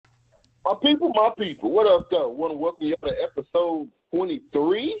My people, what up, though? Want to welcome you to episode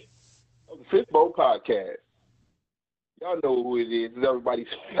 23 of the Fifth Bowl Podcast. Y'all know who it is. It's everybody's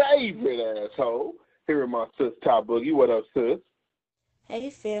favorite asshole. Here in my sis, Top Boogie. What up, sis? Hey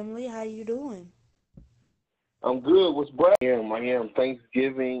family, how you doing? I'm good. What's Brad? I am.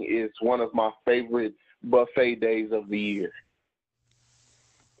 Thanksgiving is one of my favorite buffet days of the year.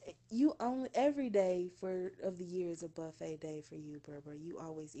 You only every day for of the year is a buffet day for you, Berber. You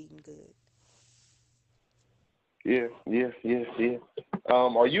always eating good. Yeah.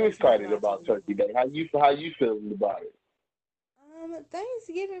 Are you That's not excited not about totally Turkey normal. Day? How you feeling about it?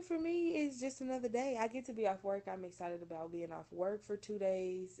 Thanksgiving for me is just another day. I get to be off work. I'm excited about being off work for 2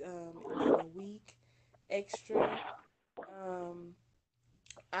 days, in a week extra. Um,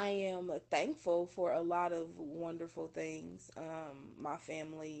 I am thankful for a lot of wonderful things. My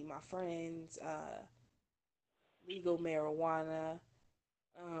family, my friends, legal marijuana.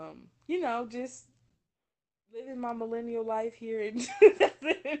 Just living my millennial life here in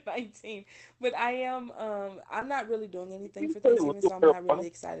 2019. But I'm not really doing Did anything you for say Thanksgiving, legal so I'm not marijuana? really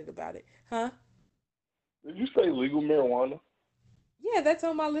excited about it. Huh? Did you say legal marijuana? Yeah, that's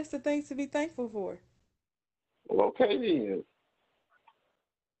on my list of things to be thankful for. Well, okay then.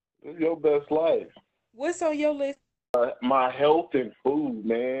 Live your best life. What's on your list? My health and food,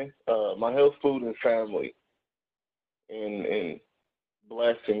 man. My health, food, and family, and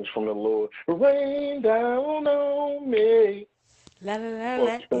blessings from the Lord. Rain down on me. La la la, Fuck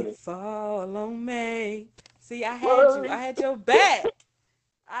let it Trinity. fall on me. See, I had you. I Rain. had your back.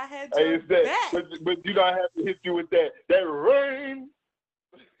 I had Hey, your it's that. back. But you know I have to hit you with that rain.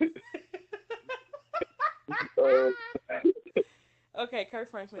 uh, Okay, Kurt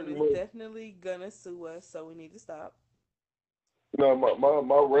Franklin pretty is much. definitely gonna sue us, so we need to stop. My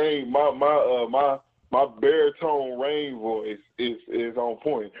rain my baritone rain voice is on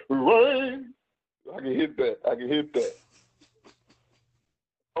point. Rain. I can hit that.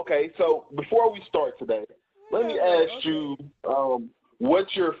 Okay, so before we start today, let me Whatever. ask Okay. you,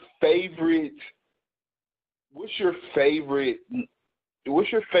 what's your favorite? What's your favorite?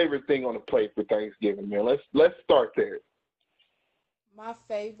 What's your favorite thing on the plate for Thanksgiving, man? Let's start there. My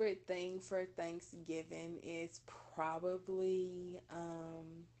favorite thing for Thanksgiving is probably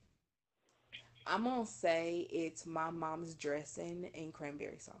I'm gonna say it's my mom's dressing and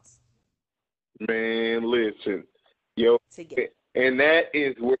cranberry sauce Man, listen, yo, together. and that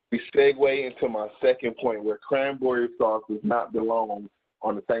is where we segue into my second point, where cranberry sauce does not belong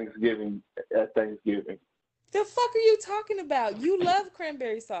on the Thanksgiving at Thanksgiving. The fuck are you talking about? You love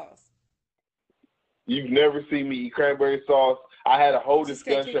cranberry sauce. You've never seen me eat cranberry sauce. I had a whole Just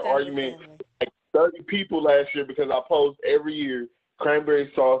got discussion, kicked out of the argument, family. 30 people last year because I post every year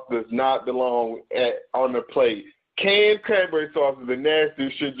cranberry sauce does not belong on the plate. Canned cranberry sauce is the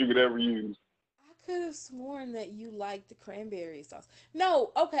nastiest shit you could ever use. I could have sworn that you liked the cranberry sauce.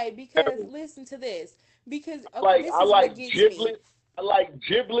 No, okay, because listen to this. Because okay, this I is what like gets me. giblet. I like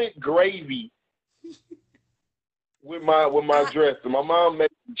giblet gravy with my I dressing. My mom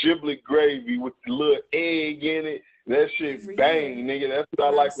makes giblet gravy with the little egg in it. That shit every bang, year, nigga. That's what I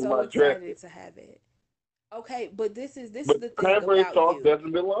and I'm like with so my dressing. excited to have it. Okay, but this is But the thing cranberry about sauce you.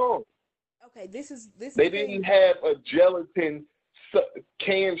 doesn't belong. Okay, this is They the didn't thing. have a gelatin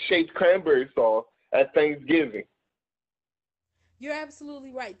can shaped cranberry sauce at Thanksgiving. You're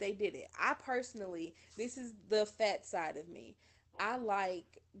absolutely right. They did it. I personally, this is the fat side of me. I like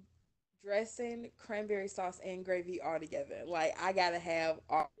dressing, cranberry sauce, and gravy all together. Like I gotta have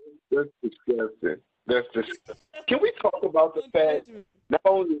all. That's disgusting. That's disgusting. Can we talk about the Don't fact, judge me. not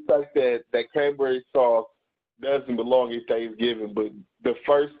only the fact that cranberry sauce doesn't belong at Thanksgiving, but the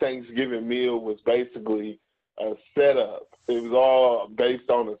first Thanksgiving meal was basically a setup. It was all based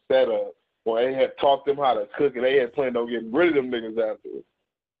on a setup. When they had taught them how to cook, and they had planned on getting rid of them niggas afterwards.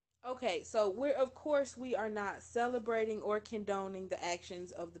 Okay, so we're of course we are not celebrating or condoning the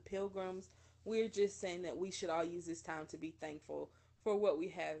actions of the pilgrims. We're just saying that we should all use this time to be thankful for what we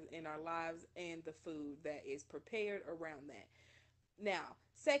have in our lives and the food that is prepared around that. Now,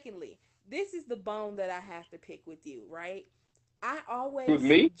 secondly, this is the bone that I have to pick with you, right? I With always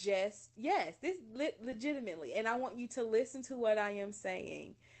me, suggest, yes, legitimately, and I want you to listen to what I am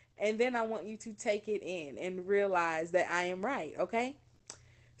saying, and then I want you to take it in and realize that I am right, okay?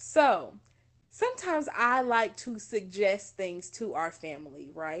 So, sometimes I like to suggest things to our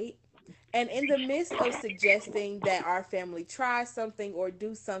family, right? And in the midst of suggesting that our family try something or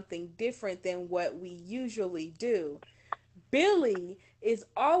do something different than what we usually do, Billy is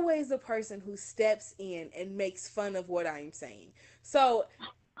always the person who steps in and makes fun of what I'm saying. So,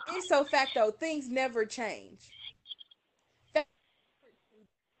 ipso facto, things never change.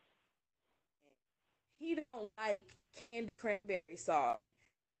 he don't like candy cranberry sauce.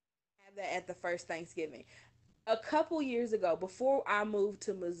 Have that at the first Thanksgiving. A couple years ago, before I moved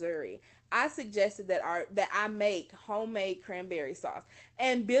to Missouri, I suggested that I make homemade cranberry sauce,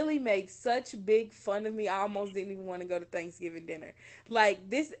 and Billy makes such big fun of me. I almost didn't even want to go to Thanksgiving dinner. Like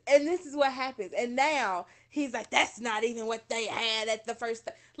this, and this is what happens. And now he's like, "That's not even what they had at the first."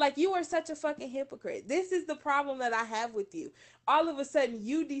 Like, you are such a fucking hypocrite. This is the problem that I have with you. All of a sudden,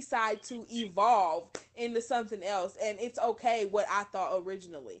 you decide to evolve into something else, and it's okay what I thought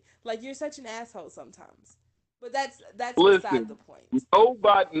originally. Like, you're such an asshole sometimes. But that's beside the Listen, point.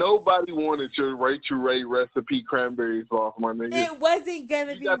 nobody wanted your Rachel Ray recipe cranberry sauce, my nigga. It wasn't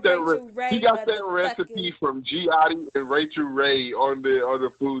gonna You be got that. Rachel You Ray, got that motherfucker. recipe from Giotto and Rachel Ray on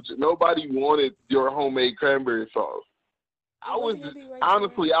the food. Nobody wanted your homemade cranberry sauce. It I was wasn't gonna be Rachel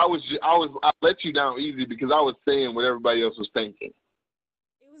honestly, Ray. I let you down easy because I was saying what everybody else was thinking.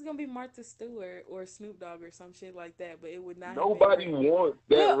 It was gonna be Martha Stewart or Snoop Dogg or some shit like that, but it would not have been Nobody Ray. wants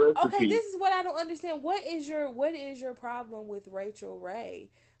that Well, okay, recipe. this is what I don't understand. What is your problem with Rachel Ray?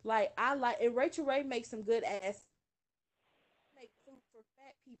 Like, I like, and Rachel Ray makes some good ass make food for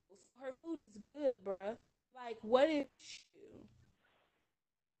fat people. So her food is good, bruh. Like, what is you?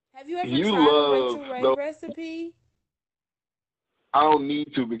 Have you ever You tried a love Rachel Ray the. recipe? I don't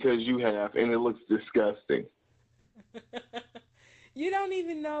need to because you have, and it looks disgusting. You don't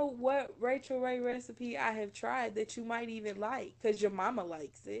even know what Rachel Ray recipe I have tried that you might even like because your mama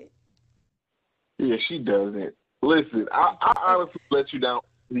likes it. Yeah, she doesn't. Listen, I honestly let you down.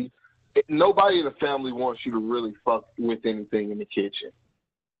 Nobody in the family wants you to really fuck with anything in the kitchen.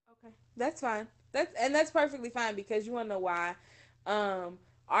 Okay, that's fine. That's perfectly fine because you wanna know why? Um,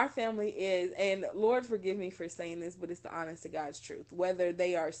 our family is, and Lord forgive me for saying this, but it's the honest to God's truth. Whether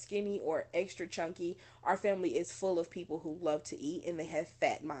they are skinny or extra chunky, our family is full of people who love to eat and they have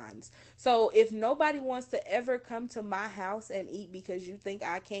fat minds. So if nobody wants to ever come to my house and eat because you think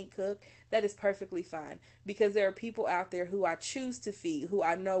I can't cook, that is perfectly fine. Because there are people out there who I choose to feed, who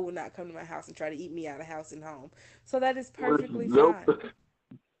I know will not come to my house and try to eat me out of house and home. So that is Listen, perfectly fine.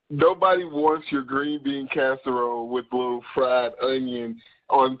 nobody wants your green bean casserole with little fried onion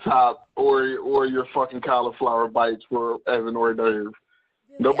on top, or your fucking cauliflower bites for as an hors d'oeuvre.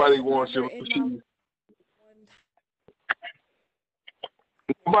 Billy, I Nobody have wants never your in my life cheese. one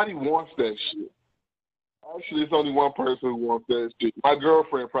Nobody wants that shit. Actually, it's only one person who wants that shit. My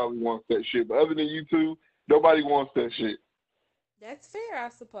girlfriend probably wants that shit, but other than you two, nobody wants that shit. That's fair, I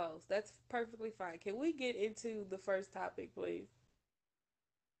suppose. That's perfectly fine. Can we get into the first topic, please?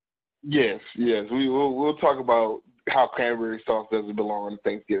 Yes, yes. We'll talk about how cranberry sauce doesn't belong on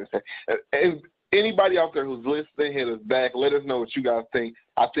Thanksgiving. And anybody out there who's listening, hit us back. Let us know what you guys think.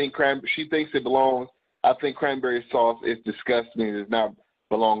 I think she thinks it belongs. I think cranberry sauce is disgusting. It does not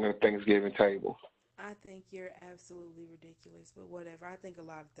belong on the Thanksgiving table. I think you're absolutely ridiculous, but whatever. I think a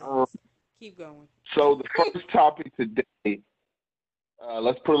lot of Um, things. Keep going. so the first topic today,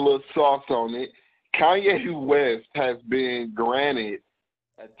 let's put a little sauce on it. Kanye West has been granted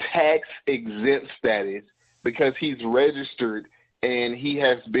a tax exempt status because he's registered and he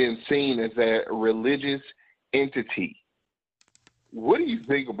has been seen as a religious entity. What do you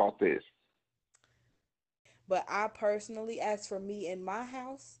think about this? But I personally, as for me and my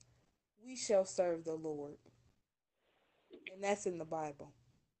house, we shall serve the Lord, and that's in the Bible.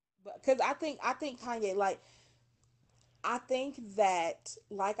 But because I think Kanye, like, I think that,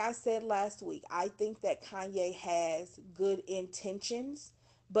 like I said last week, I think that Kanye has good intentions,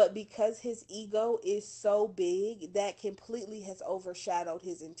 but because his ego is so big, that completely has overshadowed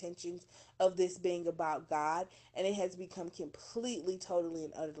his intentions of this being about God, and it has become completely, totally,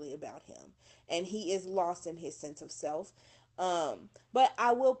 and utterly about him. And he is lost in his sense of self. But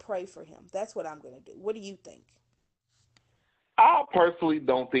I will pray for him. That's what I'm going to do. What do you think? I personally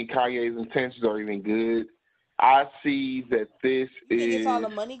don't think Kanye's intentions are even good. I see that this You think it's all is a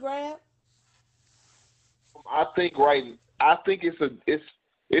money grab? I think right. I think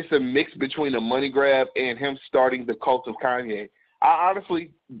it's a mix between a money grab and him starting the cult of Kanye. I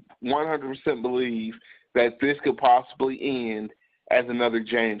honestly 100% believe that this could possibly end as another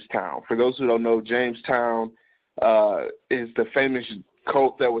Jamestown. For those who don't know, Jamestown is the famous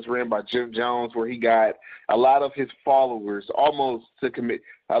cult that was ran by Jim Jones, where he got a lot of his followers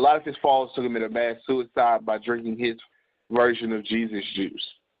a lot of his followers to commit a mass suicide by drinking his version of Jesus juice.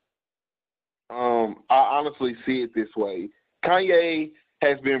 I honestly see it this way. Kanye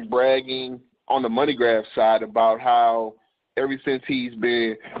has been bragging on the money grab side about how ever since he's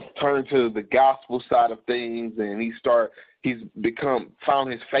been turned to the gospel side of things and he's become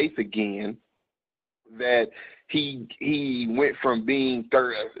found his faith again, that he went from being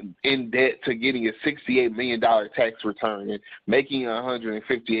in debt to getting a $68 million tax return and making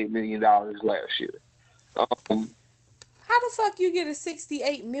 $158 million last year. How the fuck you get a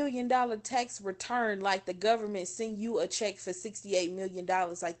 $68 million tax return like the government send you a check for $68 million?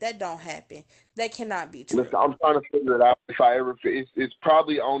 Like that don't happen. That cannot be true. Listen, I'm trying to figure it out. If I ever, it's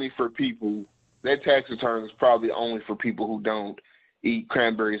probably only for people. That tax return is probably only for people who don't eat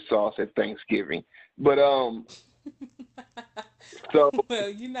cranberry sauce at Thanksgiving. But so Well,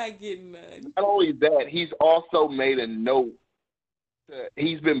 you're not getting none. not only that, he's also made a note.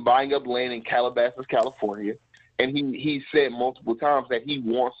 He's been buying up land in Calabasas, California, and he said multiple times that he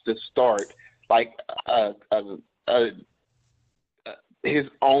wants to start like his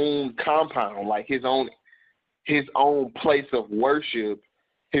own compound, like his own place of worship.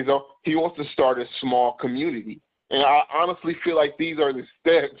 He wants to start a small community, and I honestly feel like these are the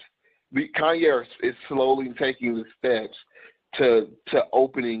steps. Kanye is slowly taking the steps to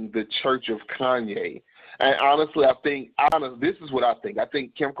opening the Church of Kanye. And honestly, this is what I think. I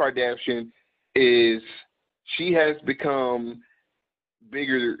think Kim Kardashian she has become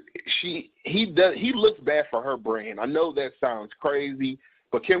bigger. He looks bad for her brand. I know that sounds crazy,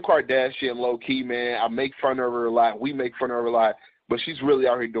 but Kim Kardashian, low key, man, I make fun of her a lot. We make fun of her a lot, but she's really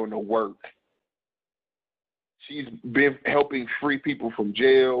out here doing the work. She's been helping free people from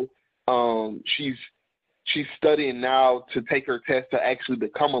jail. She's studying now to take her test to actually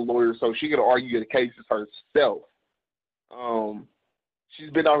become a lawyer, so she can argue the cases herself. She's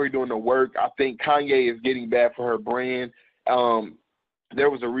been out here doing the work. I think Kanye is getting bad for her brand. There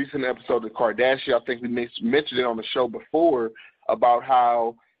was a recent episode of Kardashian, I think we mentioned it on the show before, about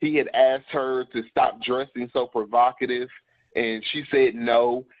how he had asked her to stop dressing so provocative, and she said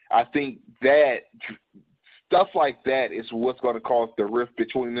no. I think that stuff like that is what's going to cause the rift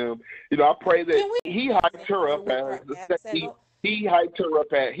between them. You know, I pray that he hyped her up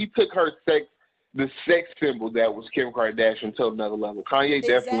he took her the sex symbol that was Kim Kardashian to another level. Kanye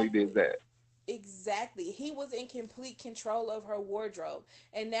definitely did that. Exactly. He was in complete control of her wardrobe,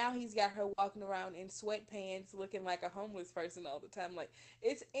 and now he's got her walking around in sweatpants, looking like a homeless person all the time. Like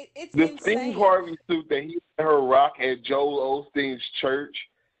it's the insane. Steve Harvey suit that he let her rock at Joel Osteen's church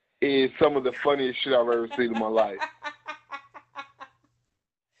is some of the funniest shit I've ever seen in my life.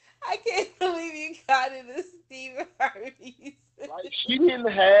 I can't believe you got in a Steve Harvey suit. Like, she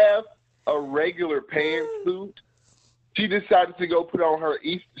didn't have a regular pantsuit. She decided to go put on her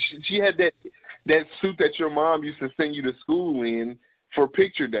she had that suit that your mom used to send you to school in for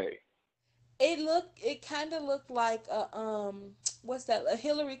picture day. It kind of looked like what's that? A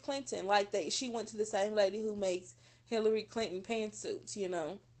Hillary Clinton. Like she went to the same lady who makes Hillary Clinton pantsuits, you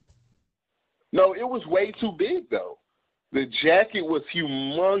know. No, it was way too big though. The jacket was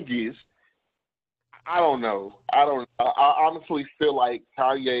humongous. I don't know. I honestly feel like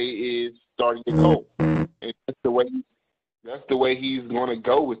Kanye is starting to go, and that's the way he's going to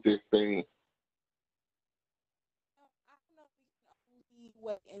go with this thing. I don't know if we can only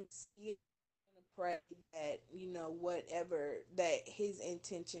wait and see it and pray that, whatever that his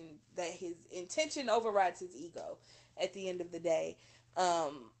intention overrides his ego at the end of the day.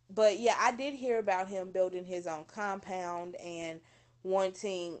 But yeah, I did hear about him building his own compound and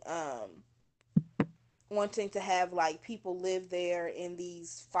wanting wanting to have like people live there in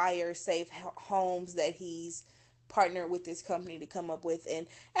these fire safe homes that he's partnered with this company to come up with. And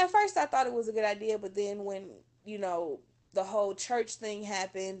at first I thought it was a good idea, but then when the whole church thing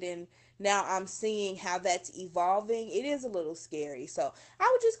happened, and now I'm seeing how that's evolving, it is a little scary. So I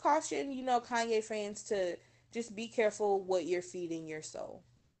would just caution Kanye fans to just be careful what you're feeding your soul.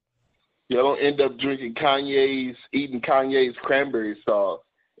 You don't end up eating Kanye's cranberry sauce,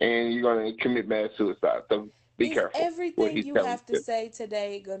 and you're going to commit mass suicide. So be careful. Everything you have to say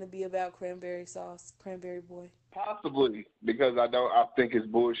today going to be about cranberry sauce, Cranberry Boy? Possibly, because I think it's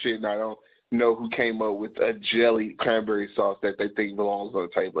bullshit, and I don't know who came up with a jelly cranberry sauce that they think belongs on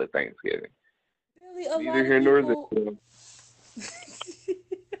the table at Thanksgiving. Really, neither here nor there.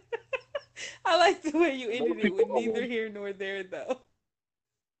 I like the way you ended it with neither here nor there, though.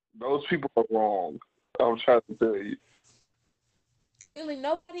 Those people are wrong. I'm trying to tell you. Really,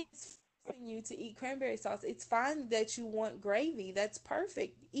 nobody's forcing you to eat cranberry sauce. It's fine that you want gravy. That's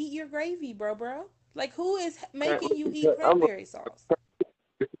perfect. Eat your gravy, bro. Like, who is making you eat cranberry sauce?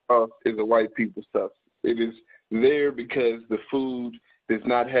 Is a white people stuff. It is there because the food does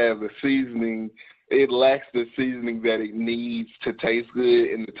not have the seasoning. It lacks the seasoning that it needs to taste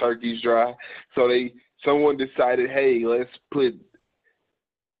good, and the turkey's dry. So someone decided, hey, let's put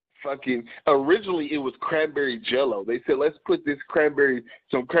fucking originally it was cranberry jello. They said let's put this cranberry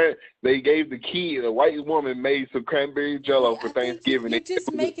some cran. They gave the key. A white woman made some cranberry See, jello for I think you Thanksgiving. you're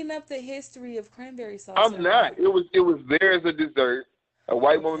just making up the history of cranberry sauce I'm right not. now. It was there as a dessert. A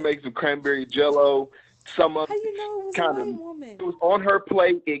white woman Okay. makes some cranberry jello. Some of How it you know it was a kind of white woman? it was on her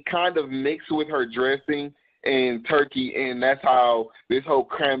plate. It kind of mixed with her dressing and turkey, and that's how this whole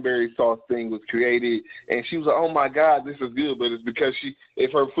cranberry sauce thing was created. And she was like, "Oh my God, this is good," but it's because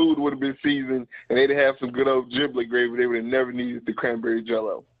if her food would have been seasoned and they'd have some good old giblet gravy, they would have never needed the cranberry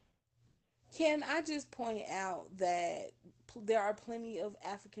jello. Can I just point out that there are plenty of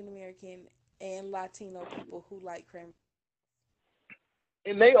African American and Latino people who like cranberry.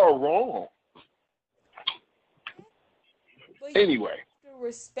 And they are wrong. But you Anyway, have to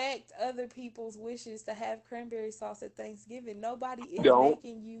respect other people's wishes to have cranberry sauce at Thanksgiving. Nobody I is don't.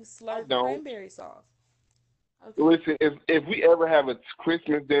 making you I slurp don't. cranberry sauce. Okay. Listen, if we ever have a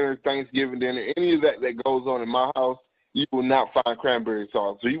Christmas dinner, Thanksgiving dinner, any of that goes on in my house, you will not find cranberry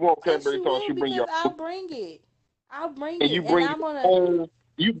sauce. So you want Yes, cranberry you sauce, will you bring because your I'll own, bring it. I'll bring and it, you and bring I'm your gonna. own.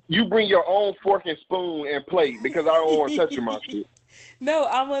 You bring your own fork and spoon and plate because I don't want to touch your my shit. No,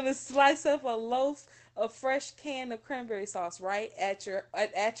 I'm gonna slice up a loaf of fresh can of cranberry sauce right at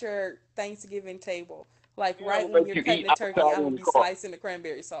your Thanksgiving table. Like And I'm right gonna when let you're you cutting eat the turkey, outside I'm in gonna the be car. slicing the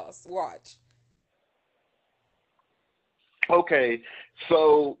cranberry sauce. Watch. Okay,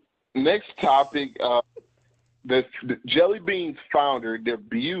 so next topic, the Jelly Beans founder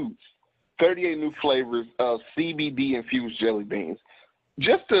debuts 38 new flavors of CBD infused jelly beans.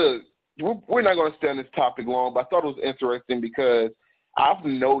 Just to we're not going to stay on this topic long, but I thought it was interesting because I've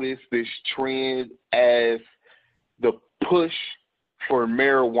noticed this trend as the push for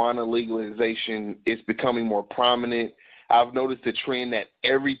marijuana legalization is becoming more prominent. I've noticed the trend that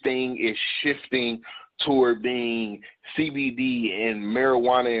everything is shifting toward being CBD and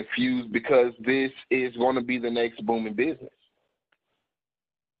marijuana infused because this is going to be the next booming business.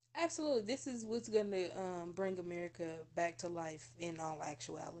 Absolutely, this is what's gonna bring America back to life. In all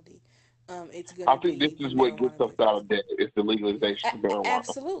actuality, it's I gonna think this be the is what gets marijuana us out business. of debt is the legalization of marijuana.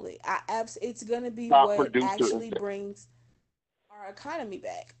 Absolutely, it's gonna be Top what producer and actually brings our economy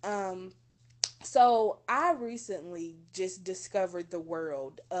back. So I recently just discovered the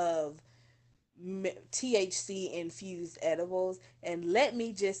world of THC infused edibles, and let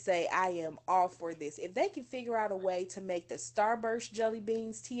me just say I am all for this. If they can figure out a way to make the Starburst jelly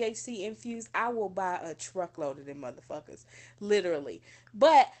beans THC infused, I will buy a truckload of them motherfuckers, literally.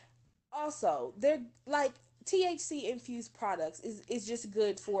 But also, they're like THC infused products is just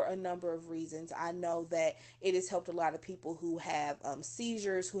good for a number of reasons. I know that it has helped a lot of people who have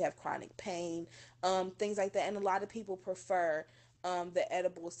seizures, who have chronic pain, things like that, and a lot of people prefer the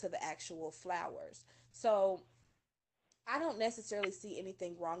edibles to the actual flowers. So I don't necessarily see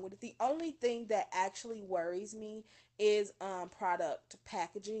anything wrong with it. The only thing that actually worries me is product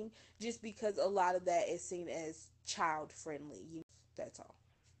packaging, just because a lot of that is seen as child friendly. That's all.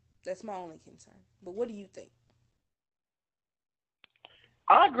 That's my only concern. But what do you think?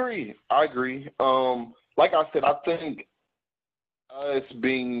 I agree. I agree. Like I said, I think us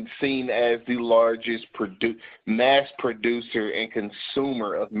being seen as the largest mass producer and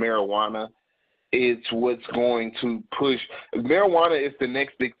consumer of marijuana is what's going to push. Marijuana is the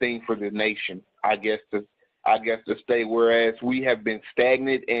next big thing for the nation, I guess to state. Whereas we have been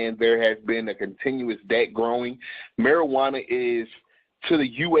stagnant and there has been a continuous debt growing. Marijuana is to the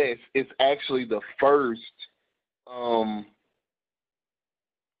U.S. It's actually the first. Um,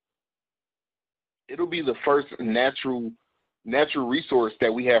 it'll be the first natural resource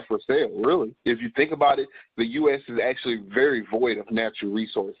that we have for sale. Really, if you think about it, the U.S. is actually very void of natural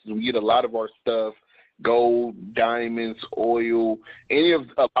resources. We get a lot of our stuff, gold, diamonds, oil,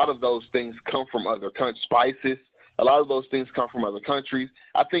 a lot of those things come from other countries. Spices, a lot of those things come from other countries.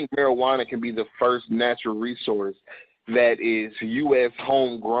 I think marijuana can be the first natural resource that is U.S.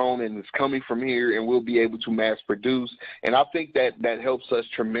 homegrown and is coming from here, and we'll be able to mass produce. And I think that helps us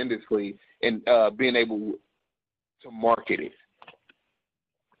tremendously in being able to market it.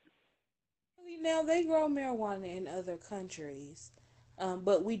 Now they grow marijuana in other countries,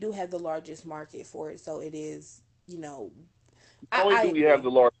 but we do have the largest market for it, so it is. Not only I do we have agree. the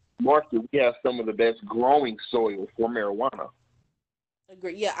large market, we have some of the best growing soil for marijuana.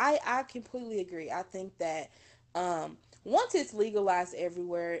 Agree. Yeah, I completely agree. I think that once it's legalized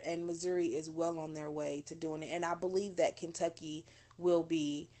everywhere, and Missouri is well on their way to doing it, and I believe that Kentucky will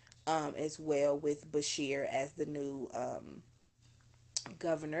be as well with Bashir as the new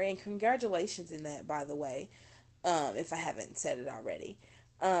governor. And congratulations in that, by the way, if I haven't said it already.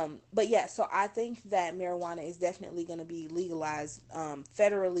 But yeah, so I think that marijuana is definitely going to be legalized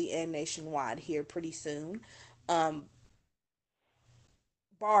federally and nationwide here pretty soon, um,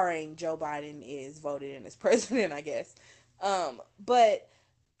 barring Joe Biden is voted in as president, I guess. But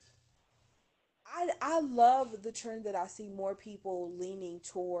I love the trend that I see more people leaning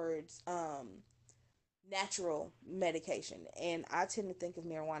towards natural medication, and I tend to think of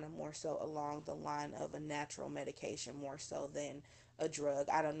marijuana more so along the line of a natural medication more so than a drug.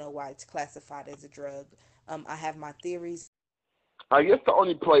 I don't know why it's classified as a drug. I have my theories. I guess the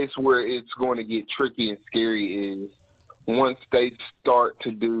only place where it's going to get tricky and scary is once they start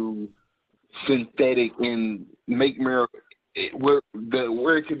to do synthetic and make marijuana where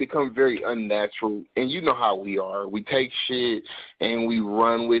it can become very unnatural. And you know how we are. We take shit and we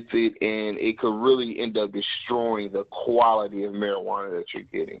run with it, and it could really end up destroying the quality of marijuana that you're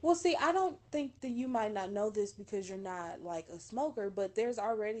getting. Well, see, I don't think that you might not know this because you're not like a smoker, but there's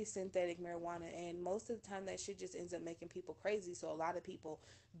already synthetic marijuana, and most of the time that shit just ends up making people crazy. So a lot of people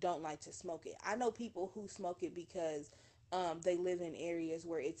don't like to smoke it. I know people who smoke it because they live in areas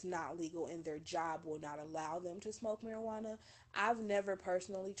where it's not legal and their job will not allow them to smoke marijuana. I've never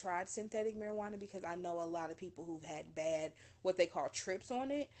personally tried synthetic marijuana because I know a lot of people who've had bad, what they call trips on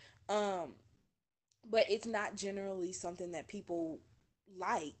it. Um, but it's not generally something that people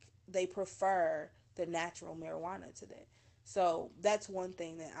like. They prefer the natural marijuana to that. So that's one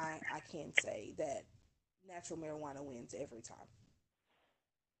thing that I can say that natural marijuana wins every time.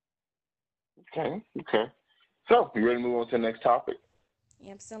 Okay, okay. So, you ready to move on to the next topic?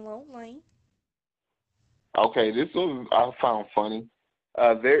 Absolutely. Okay, this one I found funny.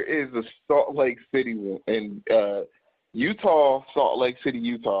 There is a Salt Lake City in Utah, Salt Lake City,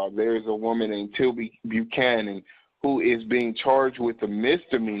 Utah. There is a woman named Tilby Buchanan who is being charged with a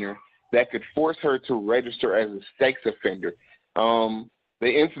misdemeanor that could force her to register as a sex offender. The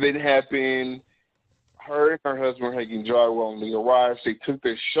incident happened. Her and her husband were hanging drywall when they arrived. They took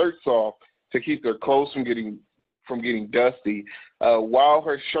their shirts off to keep their clothes from getting dusty. While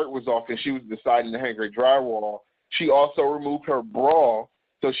her shirt was off and she was deciding to hang her drywall, she also removed her bra.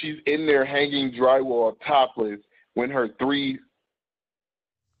 So she's in there hanging drywall topless when her three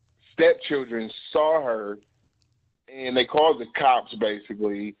stepchildren saw her, and they called the cops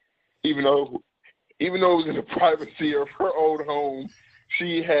basically, even though even though it was in the privacy of her own home.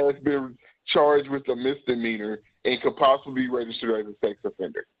 She has been charged with a misdemeanor and could possibly be registered as a sex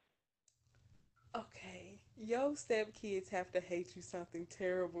offender. Okay. Yo, stepkids have to hate you something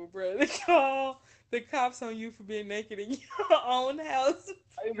terrible, bro. They call the cops on you for being naked in your own house.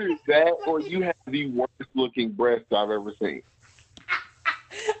 Either that or you have the worst looking breasts I've ever seen.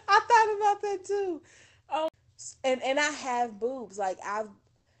 I thought about that too. And I have boobs. Like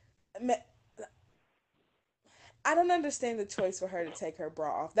I don't understand the choice for her to take her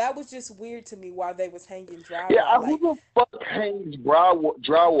bra off. That was just weird to me while they was hanging Yeah, drywall. who Like the fuck hangs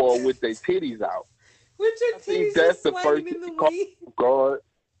drywall with their titties out? with your I think titties that's just the first swinging thing in the you call wind. guard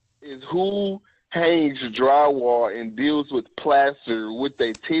is who hangs drywall and deals with plaster with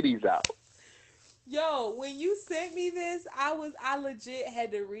their titties out. Yo, when you sent me this, I legit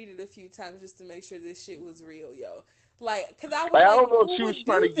had to read it a few times just to make sure this shit was real, yo. Like, cause I was Like, I like, don't know if who she was would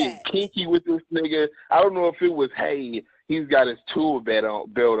trying to do get that? kinky with this nigga. I don't know if it was, hey, he's got his tool belt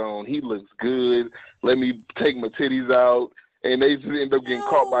on. He looks good. Let me take my titties out. And they just end up getting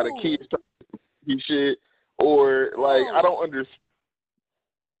caught by the kids No, trying to do shit. Or, like, I no. don't understand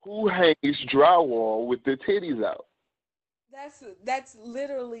who hangs drywall with their titties out. That's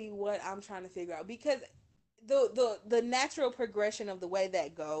literally what I'm trying to figure out because the natural progression of the way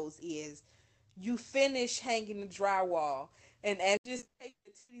that goes is you finish hanging the drywall and as you just take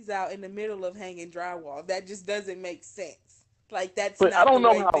the titties out in the middle of hanging drywall. That just doesn't make sense. Like that's But I not the don't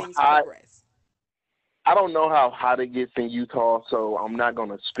know way how things hot. progress. I don't know how hot it gets in Utah, so I'm not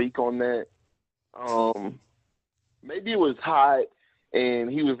gonna speak on that. Um, Maybe it was hot, and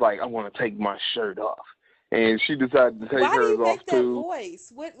he was like, "I want to take my shirt off," and she decided to take Why do hers you off make that too.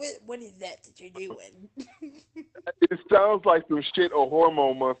 voice? What is that you're doing? It sounds like some shit a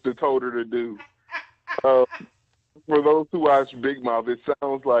hormone monster told her to do. Uh, for those who watch Big Mouth, it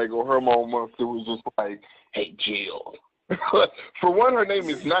sounds like a hormone monster was just like, "Hey, Jill." For one, her name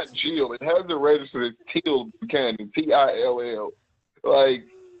is not Jill. It has it registered as Teal Buchanan, Till. Like,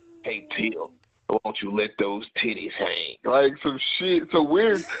 hey, Teal, won't you let those titties hang? Like some shit. So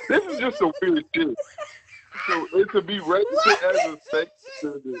weird. This is just a weird shit. So it to be Why registered as a did you sex just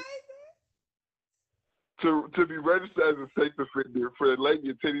offender, say to be registered as a sex offender for letting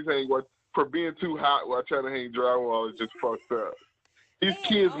your titties hang for being too hot while trying to hang drywall is just fucked up. These that? And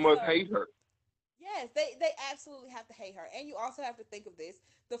kids must also, hate her. Yes, they absolutely have to hate her. And you also have to think of this.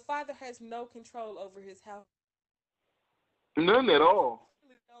 The father has no control over his house. None at all.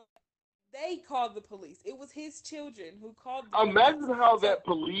 They called the police. It was his children who called the police. Imagine how So that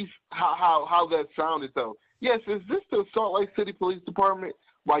police, how that sounded though. Yes, is this the Salt Lake City Police Department?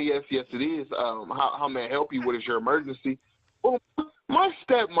 Why, yes, yes, it is. How may I help you? What is your emergency? Well, my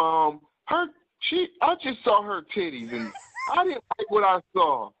stepmom, I just saw her titties, and I didn't like what I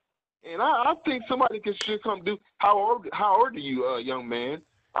saw, and I think somebody should come do. How old are you, young man?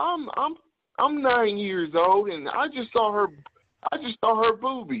 I'm I'm I'm 9 years old, and I just saw her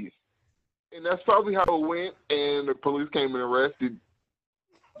boobies. And that's probably how it went. And the police came and arrested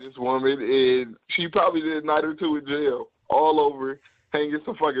this woman, and she probably did a night or two in jail, all over hanging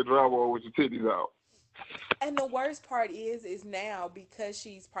some fucking drywall with your titties out. and the worst part is now because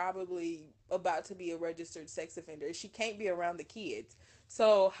she's probably about to be a registered sex offender, she can't be around the kids.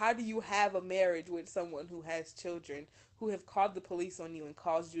 So how do you have a marriage with someone who has children who have called the police on you and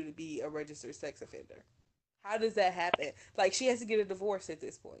caused you to be a registered sex offender? How does that happen? Like she has to get a divorce at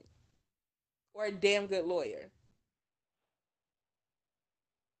this point, or a damn good lawyer.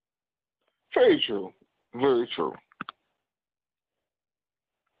 Very true. Very true.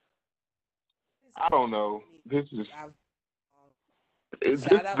 It's I don't baffling know. to me. This is I've, this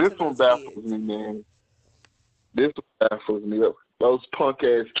shout out this to one those baffles kids. me, man. This one baffles me. Those punk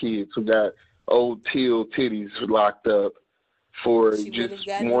ass kids who got old teal titties locked up for She would just have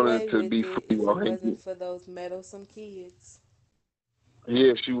gotten wanting away to with be it free if it while wasn't hanging. for those meddlesome kids.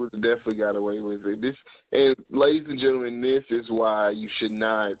 Yeah, she would have definitely got away with it. And ladies and gentlemen, this is why you should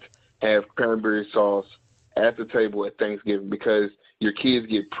not have cranberry sauce at the table at Thanksgiving, because your kids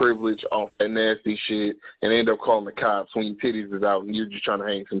get privilege off that nasty shit and end up calling the cops when your titties is out and you're just trying to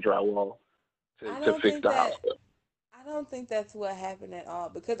hang some drywall to, I to don't fix think the house that up. I don't think that's what happened at all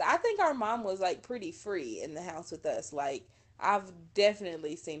because I think our mom was like pretty free in the house with us. Like I've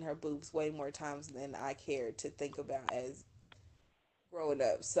definitely seen her boobs way more times than I cared to think about as growing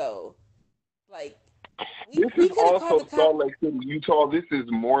up. So like we This is we could have called also the cop. Salt Lake City, Utah. This is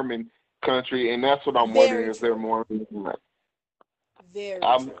Mormon country, and that's what I'm Very wondering if they're true. Mormon or not. Very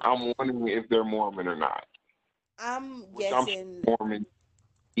I'm true. I'm wondering if they're Mormon or not, I'm which I'm guessing sure Mormons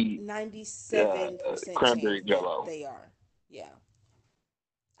eat 97% chance cranberry that jello. they are. Yeah.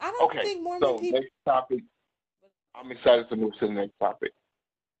 I don't Okay, think Mormon so people. next topic. I'm excited to move to the next topic.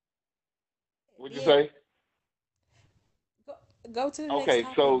 What'd you Be say? go, go to the next Okay,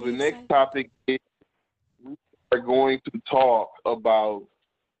 topic. so Be the next excited. topic is we are going to talk about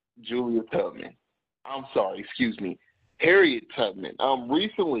Julia Tubman. I'm sorry, excuse me, Harriet Tubman.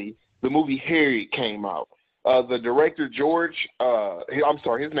 Recently the movie Harriet came out. The director George, I'm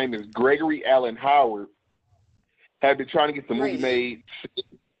sorry, his name is Gregory Allen Howard, had been trying to get the movie Greg. made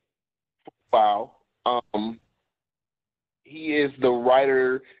for a while. He is the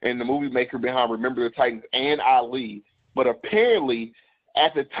writer and the movie maker behind Remember the Titans and Ali. But apparently,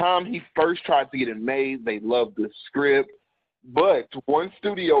 at the time he first tried to get it made, they loved the script. But one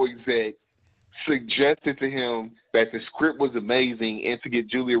studio exec suggested to him that the script was amazing and to get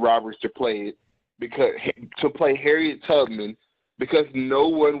Julia Roberts to play it, because to play Harriet Tubman, because no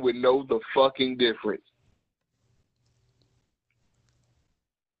one would know the fucking difference.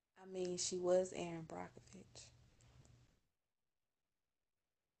 I mean, she was Aaron Brockovich.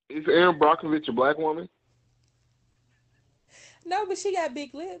 Is Aaron Brockovich a black woman? No, but she got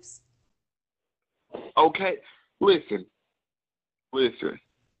big lips. Okay, listen, listen.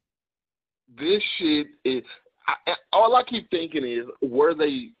 This shit is. All I keep thinking is, were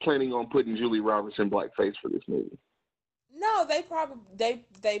they planning on putting Julie Roberts in blackface for this movie? No, they probably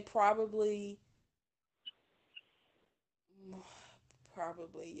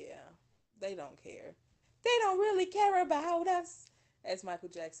yeah. They don't care. They don't really care about us, as Michael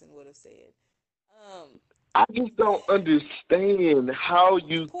Jackson would have said. Um, I just don't understand how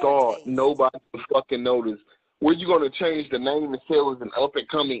you poor thought taste. nobody would fucking notice. Were you going to change the name and say it was an up and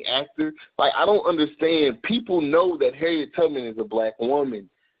coming actor? Like, I don't understand. People know that Harriet Tubman is a black woman.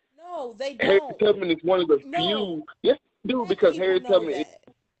 No, they Harriet don't. Tubman is one of the No, few. Yes, they do, black because people Harriet know Tubman. that.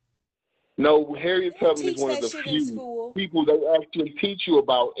 No, They Harriet don't Tubman is teach one of that the shit in few school. people they actually teach you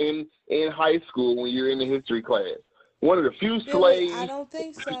about in high school when you're in the history class. One of the few Billy, I slaves. don't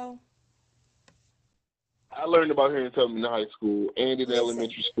think so. I learned about Harriet Tubman in high school and in Listen,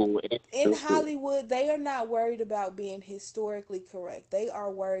 elementary school and in middle school. Hollywood, they are not worried about being historically correct. They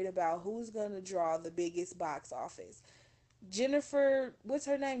are worried about who's going to draw the biggest box office. Jennifer, what's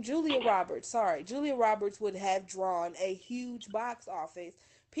her name? Julia Roberts. Sorry. Julia Roberts would have drawn a huge box office.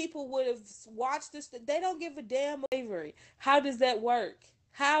 People would have watched this. They don't give a damn slavery. How does that work?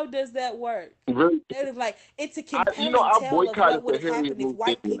 How does that work? Really, They're like, it's a I compelling tale of what boycotted would the have Harriet happened if movie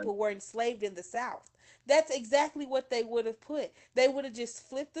white anyway. people were enslaved in the South. That's exactly what they would have put. They would have just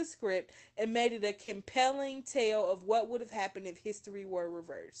flipped the script and made it a compelling tale of what would have happened if history were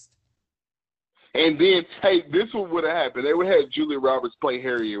reversed. And then, hey, this one would have happened. They would have Julia Roberts play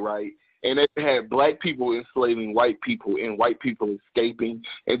Harriet, right? And they had black people enslaving white people and white people escaping.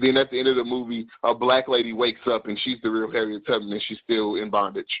 And then at the end of the movie, a black lady wakes up and she's the real Harriet Tubman and she's still in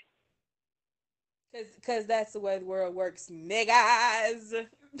bondage. Cause that's the way the world works, niggas.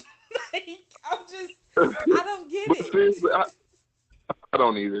 Like, but I don't get seriously, it. I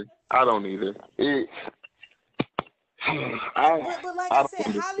don't either. I don't either. But like I I don't said,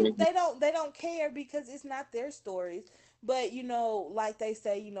 Hollywood, understand. they don't care because it's not their stories. But like they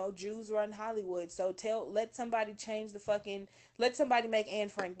say, Jews run Hollywood. So let somebody change the fucking let somebody make Anne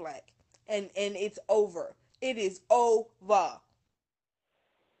Frank black, and it's over. It is over.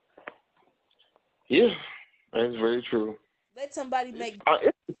 Yeah, that's very true. Let somebody make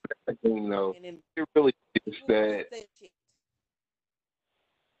It's a thing, though. and It really is people that. lose their shit.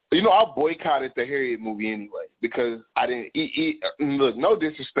 I boycotted the Harriet movie anyway because I didn't. Look, no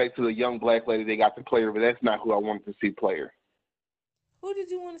disrespect to the young black lady they got to play her, but that's not who I wanted to see play her. Who did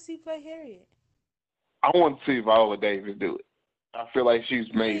you want to see play Harriet? I want to see Viola Davis do it. I feel like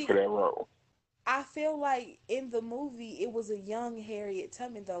she's made for See, that role. I feel like in the movie it was a young Harriet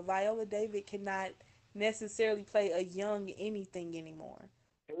Tubman though. Viola Davis cannot necessarily play a young anything anymore.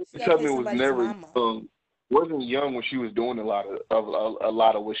 She Harriet got to play Tubman was somebody's never mama. young. Wasn't young when she was doing a lot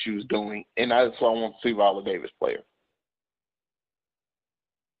of what she was doing, and that's why I want to see Viola Davis play her.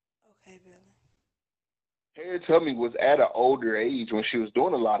 Okay, Billy. Harriet Tubman was at an older age when she was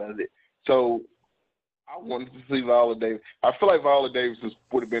doing a lot of it, so I wanted to see Viola Davis. I feel like Viola Davis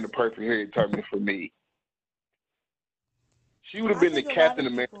would have been the perfect Harriet Tubman for me. She would have I been the think a lot Captain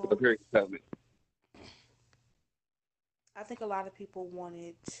of America of people Harriet Tubman. I think a lot of people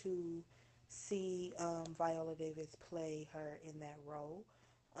wanted to see Viola Davis play her in that role.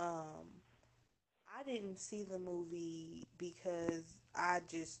 Um, I didn't see the movie because I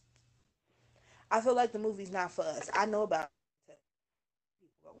feel like the movie's not for us. I know about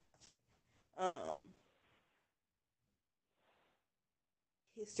people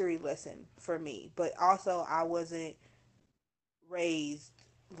history lesson for me, but also I wasn't raised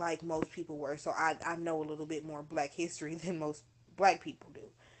like most people were, so I know a little bit more Black history than most Black people do.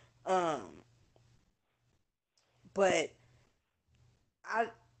 But I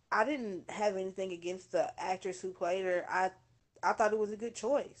I didn't have anything against the actress who played her. I thought it was a good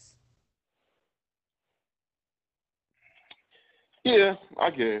choice. Yeah, I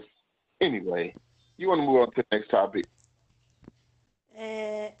guess. Anyway, you want to move on to the next topic?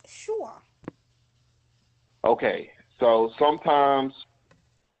 And sure. Okay. So sometimes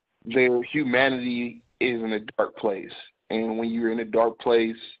their humanity is in a dark place, and when you're in a dark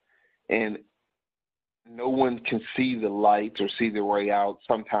place and no one can see the light or see the way out,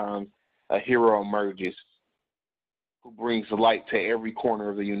 sometimes a hero emerges who brings light to every corner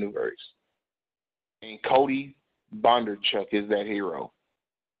of the universe. And Cody Bondarchuk is that hero.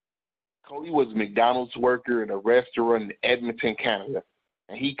 Cody was a McDonald's worker in a restaurant in Edmonton, Canada,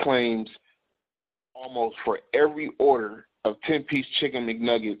 and he claims almost for every order of 10-piece chicken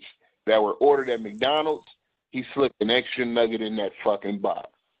McNuggets that were ordered at McDonald's, he slipped an extra nugget in that fucking box.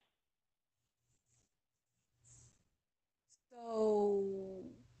 So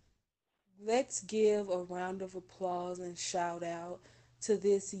let's give a round of applause and shout out to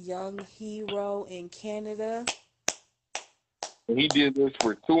this young hero in Canada. And he did this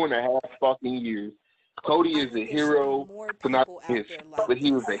for 2.5 fucking years. Cody I is a think there should be hero, more so not people his, out there like but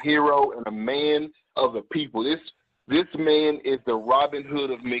he was this. a hero and a man of the people. This man is the Robin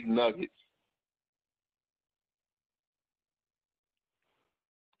Hood of McNuggets.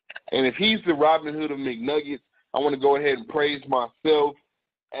 And if he's the Robin Hood of McNuggets, I want to go ahead and praise myself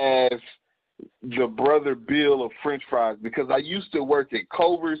as the brother Bill of French fries because I used to work at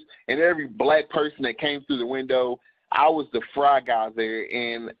Culver's, and every black person that came through the window, I was the fry guy there,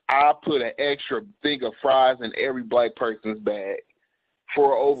 and I put an extra thing of fries in every black person's bag.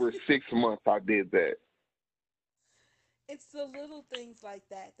 For over 6 months, I did that. It's the little things like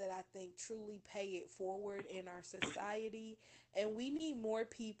that that I think truly pay it forward in our society. And we need more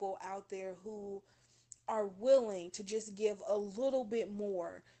people out there who are willing to just give a little bit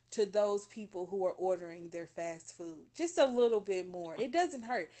more to those people who are ordering their fast food. Just a little bit more. It doesn't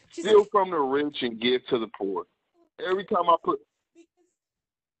hurt. Just Steal from the rich and give to the poor. Every time I put because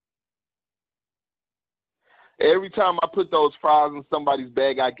every time I put those fries in somebody's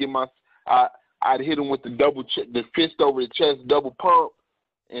bag, I I'd hit them with the the fist over the chest, double pump.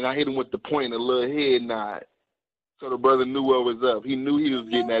 and I hit him with the point, a little head nod. So the brother knew what was up. He knew he You was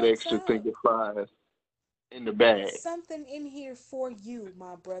getting know that what's extra up. sink of fries in the bag. Something in here for you,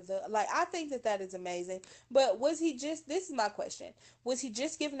 my brother. Like, I think that that is amazing. But was he just, this is my question, was he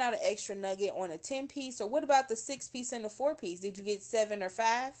just giving out an extra nugget on a 10 piece, or what about the 6 piece and the 4 piece? Did you get 7 or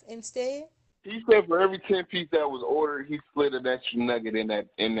 5 instead? He said for every 10 piece that was ordered, he split an extra nugget in that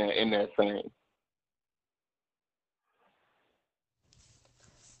thing.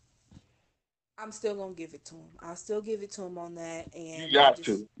 I'm still gonna give it to him. I'll still give it to him on that, You and I got just,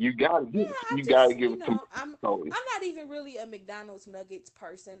 to. You gotta yeah, give it. I You gotta just, give it to Cody. I'm not even really a McDonald's nuggets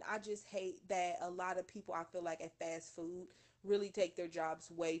person. I just hate that a lot of people, I feel like, at fast food really take their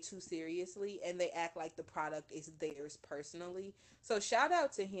jobs way too seriously, and they act like the product is theirs personally. So shout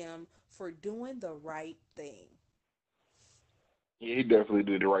out to him for doing the right thing. Yeah, he definitely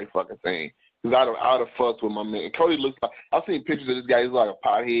did the right fucking thing. Cause I'd have fucked with my man. Cody looks like, I've seen pictures of this guy. He's like a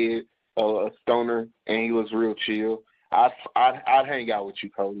pothead, a stoner, and he looks real chill. I'd hang out with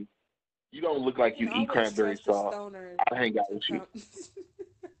you, Cody. You don't look You like can you eat always cranberry trust the sauce. stoner I'd hang out to with you. come.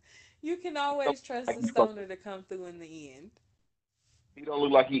 You can You don't always look trust like the you fuck. stoner to come through in the end. He don't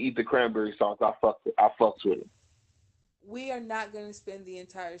look like he eat the cranberry sauce. I fucks with him. We are not going to spend the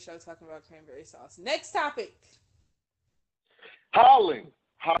entire show talking about cranberry sauce. Next topic. Holland.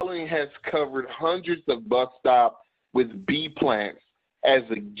 Holland has covered hundreds of bus stops with bee plants as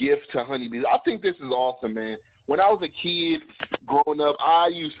a gift to honeybees. I think this is awesome, man. When I was a kid growing up,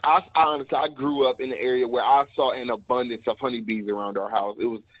 honestly I grew up in an area where I saw an abundance of honeybees around our house.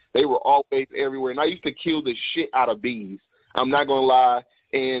 They were always everywhere, and I used to kill the shit out of bees. I'm not gonna lie.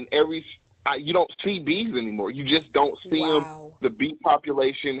 And you don't see bees anymore. You just don't see them. Wow. The bee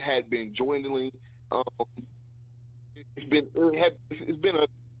population had been dwindling. Um, it's been a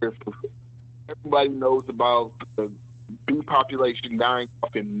everybody knows about the bee population dying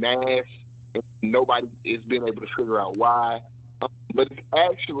off in mass, and nobody has been able to figure out why. But it's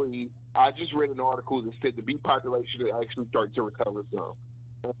actually, I just read an article that said the bee population is actually starting to recover some.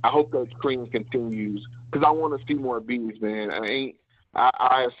 I hope that trend continues because I want to see more bees, man.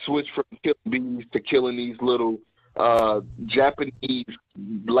 I switched from killing bees to killing these little Japanese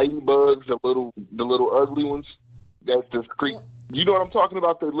ladybugs, the little ugly ones. That's the creep. The, You know what I'm talking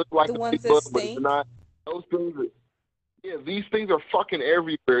about? They look like the a ones that ladybug, but it's stink. not. Those things. Yeah, these things are fucking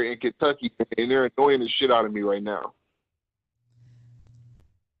everywhere in Kentucky, and they're annoying the shit out of me right now.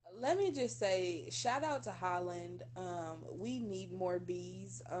 Let me just say, shout out to Holland. We need more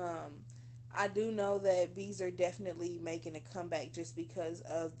bees. I do know that bees are definitely making a comeback just because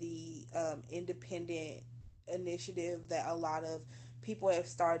of the independent initiative that a lot of people have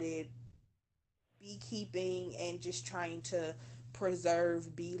started beekeeping and just trying to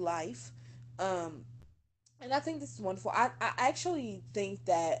preserve bee life. Um, and I think this is wonderful. I actually think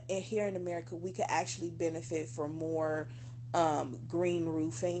that here in America, we could actually benefit from more green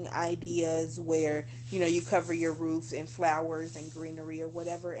roofing ideas where, you cover your roofs in flowers and greenery or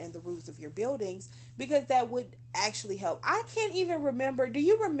whatever and the roofs of your buildings because that would actually help. I can't even remember. Do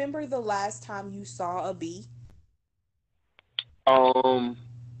you remember the last time you saw a bee? Um,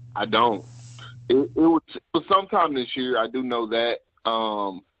 I don't. It was sometime this year. I do know that.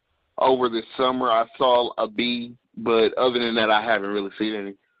 Over the summer, I saw a bee, but other than that, I haven't really seen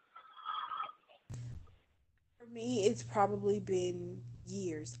any. For me, it's probably been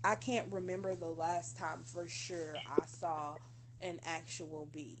years. I can't remember the last time for sure I saw an actual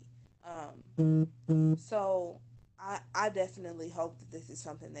bee. So I definitely hope that this is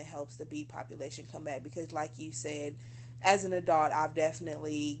something that helps the bee population come back because, like you said, as an adult, I've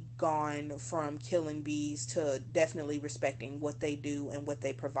definitely gone from killing bees to definitely respecting what they do and what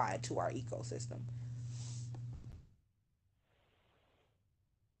they provide to our ecosystem.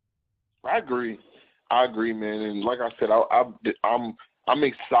 I agree. I agree, man. And like I said, I'm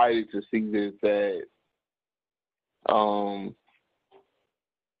excited to see this um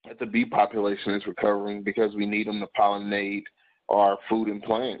that the bee population is recovering because we need them to pollinate our food and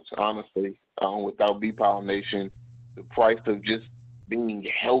plants. Honestly, without bee pollination, the price of just being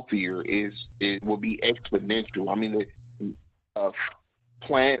healthier it will be exponential. I mean, uh,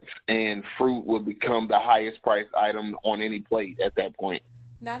 plants and fruit will become the highest priced item on any plate at that point.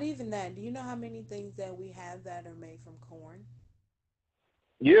 Not even that. Do you know how many things that we have that are made from corn?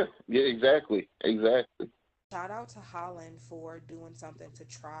 Yeah, yeah, exactly, exactly. Shout out to Holland for doing something to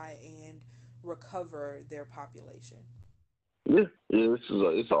try and recover their population. Yeah, yeah,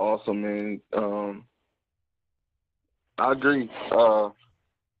 it's awesome, man. I agree.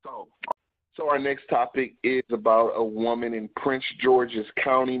 So So our next topic is about a woman in Prince George's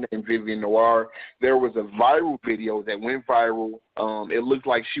County named Vivian Noir. There was a viral video that went viral. It looked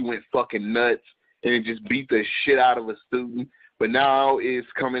like she went fucking nuts and it just beat the shit out of a student. But now it's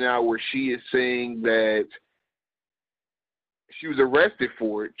coming out where she is saying that she was arrested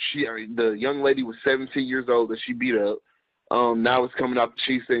for it. The young lady was 17 years old that she beat up. Now it's coming out.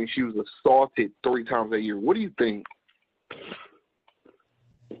 She's saying she was assaulted 3 times a year. What do you think?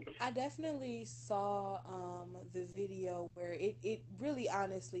 I definitely saw the video where it really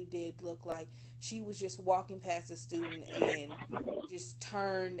honestly did look like she was just walking past a student and just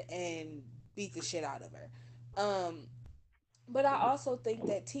turned and beat the shit out of her. Um, but I also think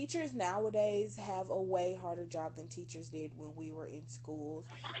that teachers nowadays have a way harder job than teachers did when we were in schools.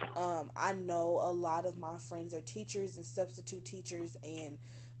 I know a lot of my friends are teachers and substitute teachers, and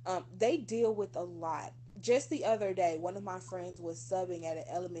they deal with a lot. Just the other day, one of my friends was subbing at an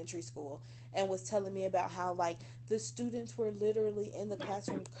elementary school and was telling me about how, like, the students were literally in the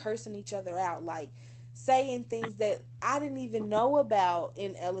classroom cursing each other out, like saying things that I didn't even know about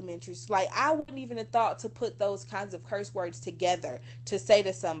in elementary school. Like, I wouldn't even have thought to put those kinds of curse words together to say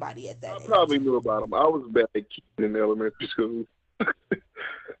to somebody at I that age. probably knew about them. I was a bad kid in elementary school.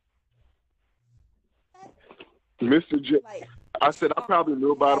 Mr. J. Like, I said I probably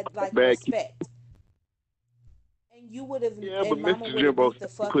knew about him. had I was like a bad kid. respect, and you would have, Yeah, but and mama Mr. would have Jimbo beat the started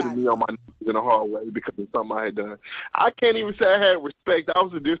fuck putting out of me on you. my knees in the hallway because of something I had done. I can't even say I had respect. I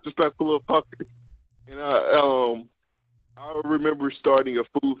was a disrespectful little fucker. And I remember starting a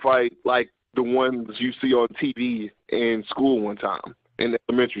food fight like the ones you see on TV in school one time in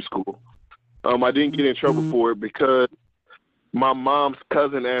elementary school. I didn't get in trouble for it because my mom's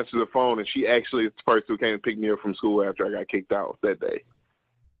cousin answered the phone, and she actually is the person who came to pick me up from school after I got kicked out that day.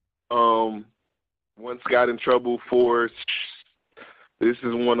 Um, Once got in trouble for this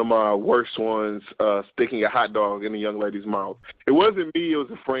is one of my worst ones, sticking a hot dog in a young lady's mouth. It wasn't me; it was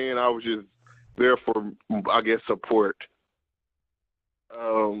a friend. I was just there for, I guess, support.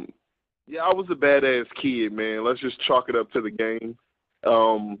 Um, yeah, I was a badass kid, man. Let's just chalk it up to the game.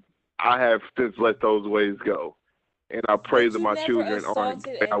 Um, I have since let those ways go, and I pray But that you my never children aren't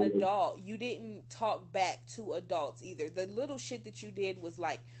assaulted that an way. adult. You didn't talk back to adults either. The little shit that you did was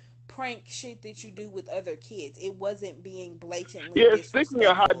like prank shit that you do with other kids. It wasn't being blatantly Yeah, sticking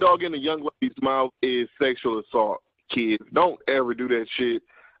a hot disrespectful. dog in a young lady's mouth is sexual assault. Kids, don't ever do that shit.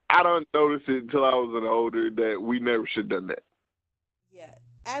 I don't notice it until I was an older that we never should have done that. Yeah,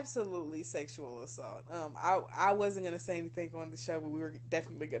 absolutely sexual assault. I wasn't gonna say anything on the show, but we were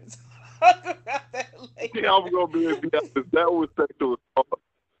definitely gonna talk about that Yeah, I'm later. gonna be honest. That was sexual assault.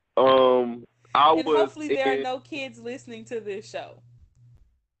 I And was hopefully there are in. no kids listening to this show.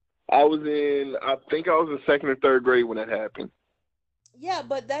 I was in. I think I was in second or third grade when that happened. Yeah,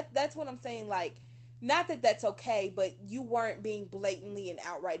 but that's what I'm saying. Like, not that that's okay, but you weren't being blatantly and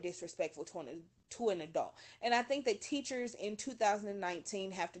outright disrespectful to an adult. And I think that teachers in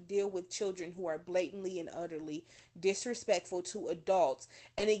 2019 have to deal with children who are blatantly and utterly disrespectful to adults,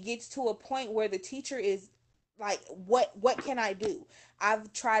 and it gets to a point where the teacher is like, what can I do?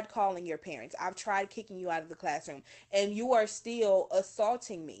 I've tried calling your parents. I've tried kicking you out of the classroom, and you are still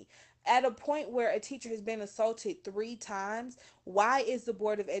assaulting me. At a point where a teacher has been assaulted 3 times, why is the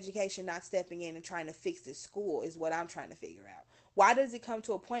Board of Education not stepping in and trying to fix this school is what I'm trying to figure out. Why does it come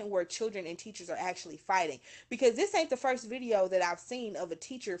to a point where children and teachers are actually fighting? Because this ain't the first video that I've seen of a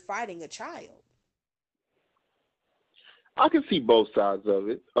teacher fighting a child. I can see both sides of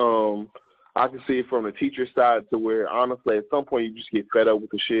it. I can see it from the teacher side to where honestly, at some point, you just get fed up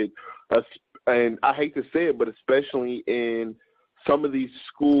with the shit. And I hate to say it, but especially in some of these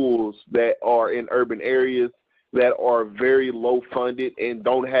schools that are in urban areas that are very low funded and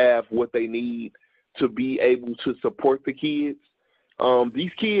don't have what they need to be able to support the kids.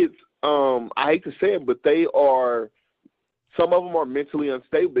 These kids, I hate to say it, but they are some of them are mentally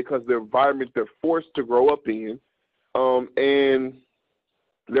unstable because the environment they're forced to grow up in, and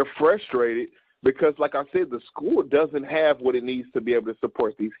they're frustrated because, like I said, the school doesn't have what it needs to be able to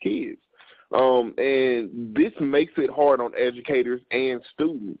support these kids. And this makes it hard on educators and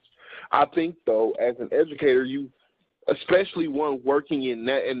students. I think, though, as an educator, you, especially one working in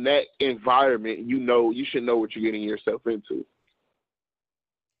that environment, you should know what you're getting yourself into.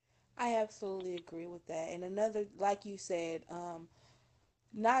 I absolutely agree with that. And another, like you said,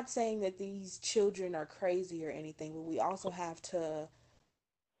 not saying that these children are crazy or anything, but we also have to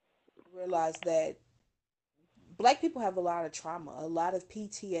realize that black people have a lot of trauma, a lot of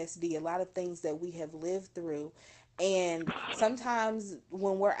PTSD, a lot of things that we have lived through. And sometimes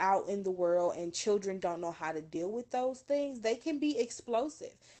when we're out in the world and children don't know how to deal with those things, they can be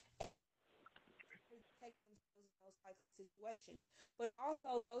explosive. situation. But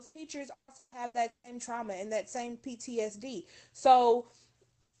also, those teachers also have that same trauma and that same PTSD. So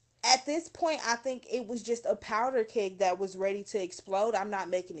at this point, I think it was just a powder keg that was ready to explode. I'm not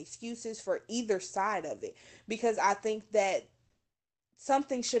making excuses for either side of it because I think that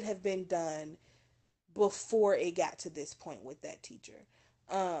something should have been done before it got to this point with that teacher.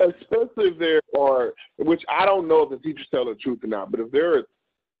 Um, Especially if there are, which I don't know if the teachers tell the truth or not, but if there are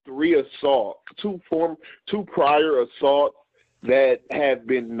three assaults, two prior assaults that have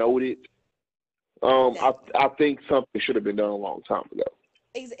been noted, exactly. I think something should have been done a long time ago.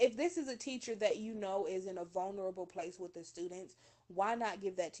 If this is a teacher that you know is in a vulnerable place with the students, why not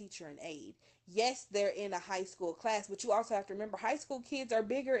give that teacher an aid? Yes, they're in a high school class, but you also have to remember high school kids are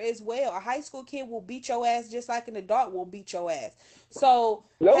bigger as well. A high school kid will beat your ass just like an adult will beat your ass. So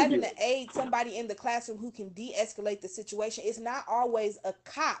No, having yeah, to aid somebody in the classroom who can de-escalate the situation, it's not always a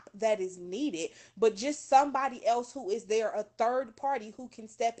cop that is needed, but just somebody else who is there, a third party who can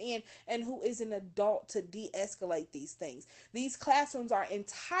step in and who is an adult to de-escalate these things. These classrooms are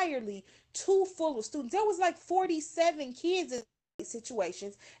entirely too full of students. There was like 47 kids in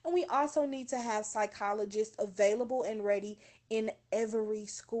situations, and we also need to have psychologists available and ready in every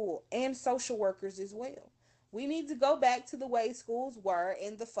school and social workers as well. We need to go back to the way schools were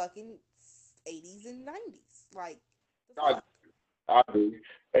in the fucking 80s and 90s. Like, the I, fuck? I do.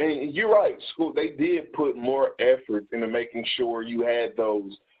 And you're right. School they did put more effort into making sure you had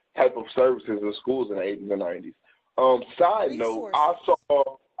those type of services in schools in the 80s and 90s. Side note, I Resources. saw.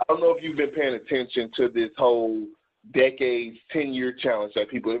 I don't know if you've been paying attention to this whole decades 10-year challenge that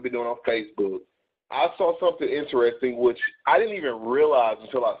people have been doing on Facebook. I saw something interesting, which I didn't even realize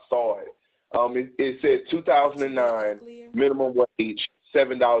until I saw it. It said To be 2009 uglier. minimum wage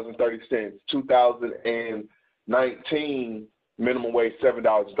 $7.30. 2019 minimum wage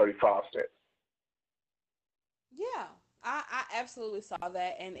 $7.35. Yeah, I absolutely saw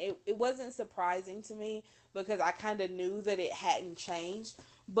that, and it wasn't surprising to me because I kind of knew that it hadn't changed,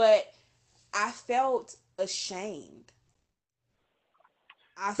 but I felt ashamed.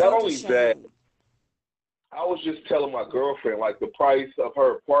 I Not felt only that, ashamed. I was just telling my girlfriend like the price of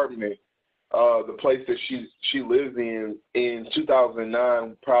her apartment, the place that she lives in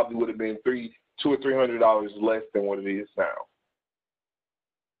 2009 probably would have been $200 or $300 less than what it is now.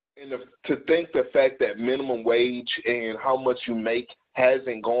 And to think the fact that minimum wage and how much you make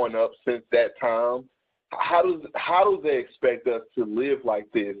hasn't gone up since that time, how do they expect us to live like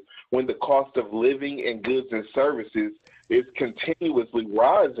this when the cost of living and goods and services is continuously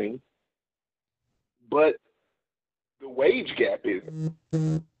rising, but the wage gap isn't?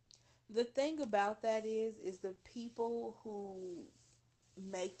 The thing about that is the people who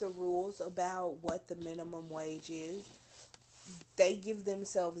make the rules about what the minimum wage is, they give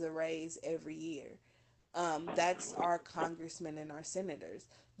themselves a raise every year. That's our congressmen and our senators.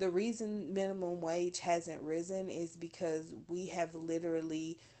 The reason minimum wage hasn't risen is because we have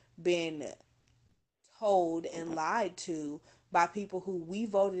literally been told and lied to by people who we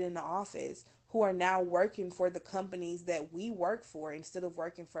voted into office who are now working for the companies that we work for instead of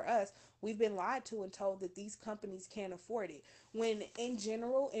working for us. We've been lied to and told that these companies can't afford it. When in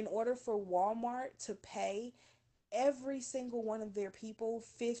general, in order for Walmart to pay every single one of their people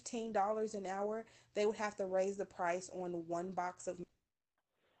 $15 an hour, they would have to raise the price on one box of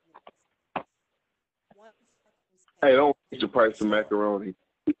one Hey, fucking don't in raise the their price of store. macaroni.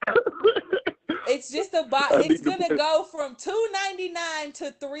 It's just a box. I It's need gonna the go from $2.99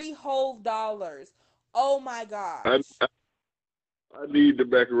 to three whole dollars. Oh my I, gosh! I need the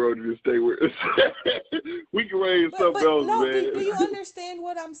macaroni to stay with us. We can raise something But else, no, do man. you understand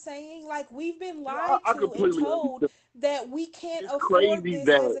what I'm saying? Like we've been Yeah, lied I to and completely told understand. that we can't It's afford crazy this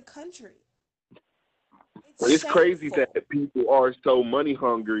as that a country. It's it's crazy that shameful. people are so money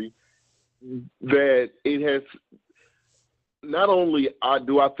hungry that it has not only I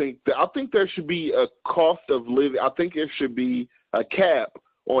think that I think there should be a cost of living. I think there should be a cap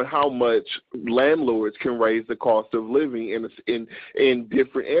on how much landlords can raise the cost of living in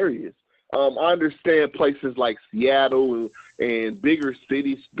different areas. I understand places like Seattle and bigger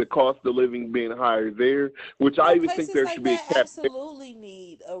cities, the cost of living being higher there, which I Yeah, even think places there like should be that a cap. absolutely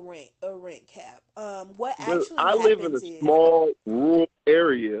need a rent cap. What But actually I live in a happens is small rural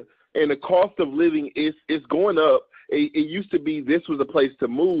area, and the cost of living is going up. It used to be this was a place to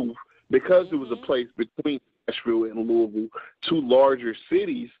move because it was a hmm place between Nashville and Louisville, two larger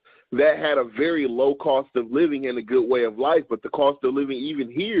cities that had a very low cost of living and a good way of life. But the cost of living, even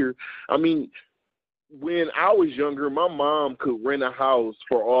here, I mean, when I was younger, my mom could rent a house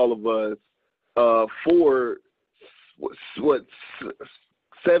for all of us for what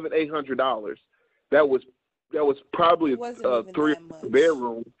 $700-800. That was that was probably It wasn't a even three that much.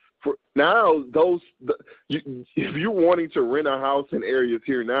 bedroom. For now, if you're wanting to rent a house in areas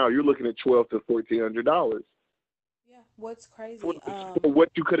here now, you're looking at $1,200 to $1,400 Yeah. What's for, crazy? for what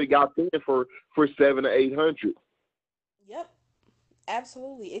you could have got then for 700 or 800. Yep.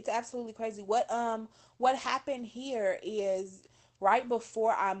 Absolutely. It's absolutely crazy. What happened here is right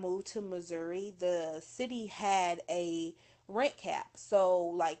before I moved to Missouri, the city had a rent cap. So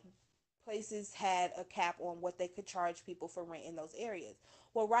like places had a cap on what they could charge people for rent in those areas.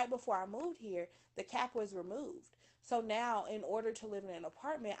 Well, right before I moved here, the cap was removed. So now, in order to live in an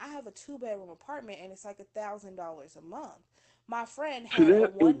apartment, I have a two-bedroom apartment, and it's like $1,000 a month. My friend So had a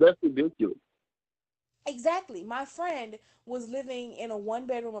one. that's ridiculous. Exactly. My friend was living in a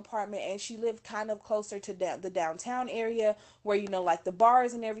one-bedroom apartment, and she lived kind of closer to the downtown area where like the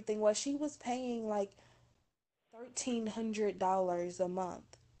bars and everything was. She was paying like $1,300 a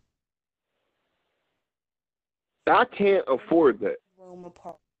month I can't for a afford that. room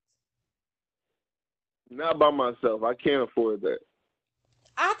apartment. Not by myself. I can't afford that.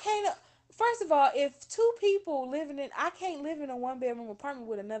 I can't. First of all, if two people living in, I can't live in a one-bedroom apartment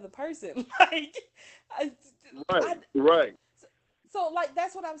with another person. Like, I, Right, I, right. so like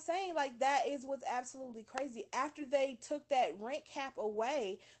that's what I'm saying. Like that is what's absolutely crazy. After they took that rent cap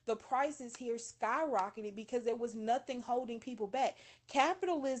away, the prices here skyrocketed because there was nothing holding people back.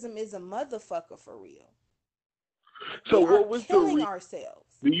 Capitalism is a motherfucker for real. Like So we are what was the killing reason?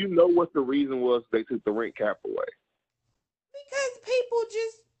 ourselves Do you know what the reason was they took the rent cap away? because people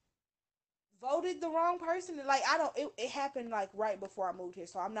just voted the wrong person. Like I don't. It happened like right before I moved here,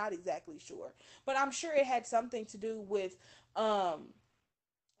 so I'm not exactly sure. But I'm sure it had something to do with um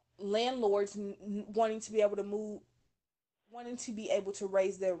landlords wanting to be able to move, wanting to be able to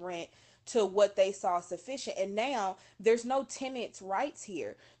raise their rent to what they saw sufficient. And now there's no tenants' rights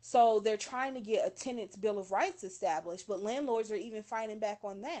here. So they're trying to get a tenants' bill of rights established, but landlords are even fighting back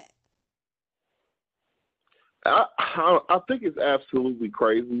on that. I think it's absolutely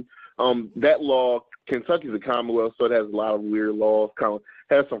crazy. That law, Kentucky's a Commonwealth, so it has a lot of weird laws. Kind of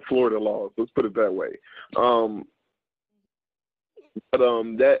has some Florida laws. Let's put it that way. Um, but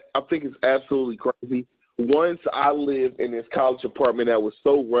that I think it's absolutely crazy. Once I lived in this college apartment that was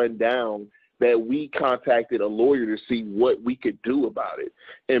so run down that we contacted a lawyer to see what we could do about it,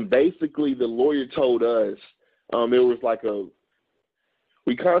 and basically the lawyer told us it was like a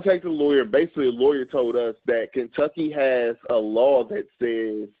we contacted a lawyer. Basically, a lawyer told us that Kentucky has a law that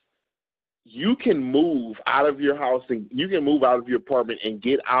says you can move out of your house and you can move out of your apartment and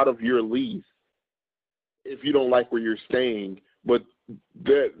get out of your lease if you don't like where you're staying, but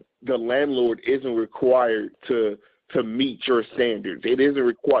the landlord isn't required to meet your standards. It isn't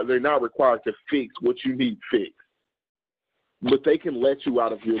required. They're not required to fix what you need fixed, but they can let you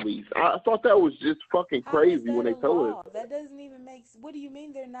out of your lease. I thought that was just fucking How is crazy when that they a told us. law? That doesn't even make. What do you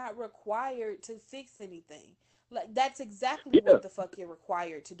mean they're not required to fix anything? Like that's exactly Yeah, what the fuck you're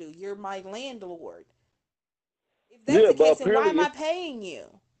required to do. You're my landlord. If that's yeah, the but case, then why am I paying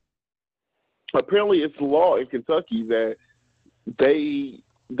you? apparently it's law in Kentucky that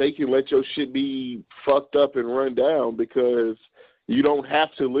they can let your shit be fucked up and run down because you don't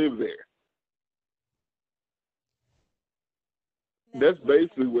have to live there. Never That's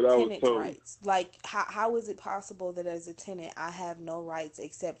basically heard what of I was tenants' told. rights. Like, how is it possible that as a tenant I have no rights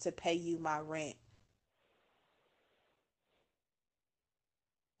except to pay you my rent?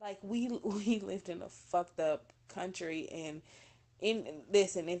 Like we lived in a fucked up country, and in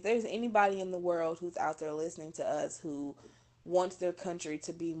listen, if there's anybody in the world who's out there listening to us who wants their country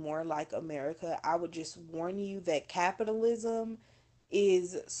to be more like America, I would just warn you that capitalism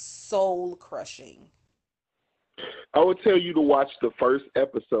is soul crushing. I would tell you to watch the first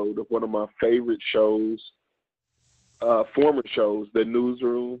episode of one of my favorite shows, former shows, The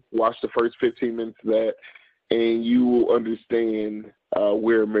Newsroom. Watch the first 15 minutes of that, and you will understand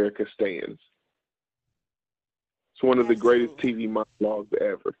where America stands. It's one of the greatest Absolutely. TV monologues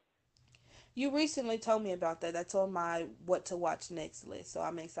ever. You recently told me about that. That's on my what to watch next list, so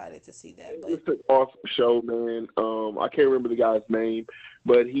I'm excited to see that. But It's an awesome show, man. I can't remember the guy's name,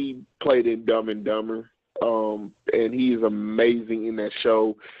 but he played in Dumb and Dumber. And he is amazing in that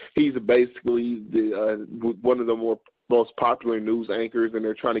show. He's basically one of the most popular news anchors, and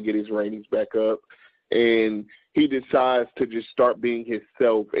they're trying to get his ratings back up. And he decides to just start being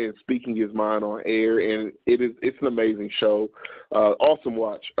himself and speaking his mind on air, and it's an amazing show. Awesome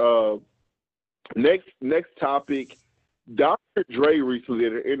watch. Next topic. Dr. Dre recently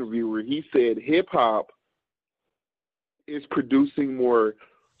did an interview where he said hip hop is producing more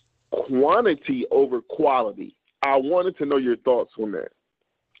quantity over quality. I wanted to know your thoughts on that.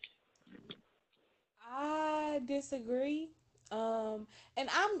 I I disagree. And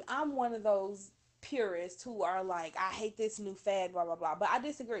I'm one of those purists who are like, I hate this new fad, blah blah blah. But I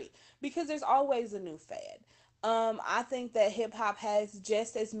disagree because there's always a new fad. I think that hip hop has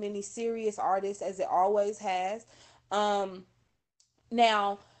just as many serious artists as it always has. Um,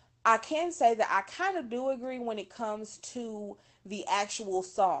 Now, I can say that I kind of do agree when it comes to the actual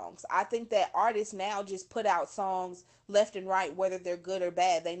songs. I think that artists now just put out songs left and right, whether they're good or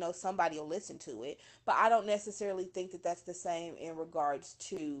bad. They know somebody will listen to it. But I don't necessarily think that that's the same in regards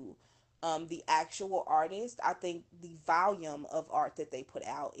to the actual artist. I think the volume of art that they put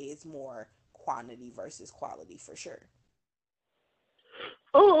out is more quantity versus quality for sure.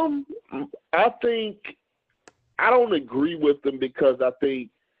 Um, I think I don't agree with them because I think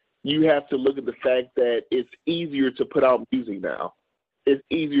you have to look at the fact that it's easier to put out music now. It's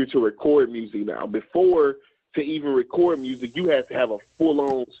easier to record music now. Before, to even record music, you had to have a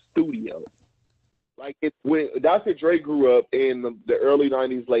full-on studio. Like it when Dr. Dre grew up in the early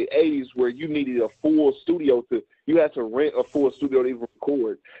 '90s, late '80s, where you needed a full studio to you had to rent a full studio to even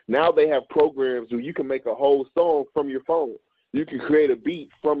record. Now they have programs where you can make a whole song from your phone. You can create a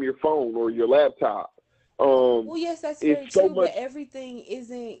beat from your phone or your laptop. Um, Well, yes, that's it's very so true, but much. everything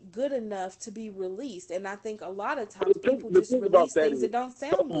isn't good enough to be released. And I think a lot of times people The just thing about release that things is that don't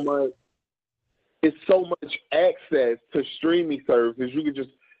so sound good. much. It's so much access to streaming services. You can just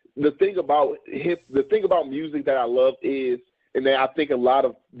the thing about music that I love is, and that I think a lot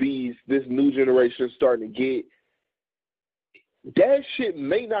of this new generation is starting to get, that shit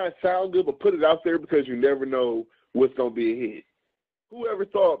may not sound good, but put it out there because you never know what's gonna be a hit. Whoever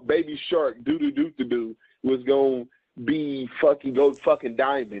thought Baby Shark doo doo doo doo doo was gonna be fucking go fucking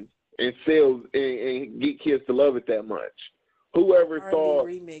diamond and sell and get kids to love it that much? Whoever R&B thought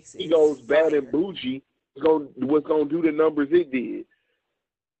remix he is goes bad and fire. bougie was gonna do the numbers it did?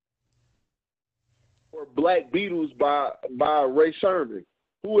 Or Black Beatles by Ray Sherman.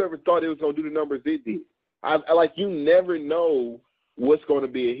 Whoever thought it was gonna do the numbers it did? I like you never know what's gonna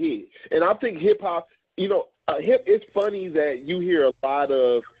be a hit. And I think hip hop, it's funny that you hear a lot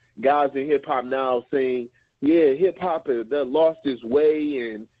of guys in hip hop now saying, "Yeah, hip hop that lost its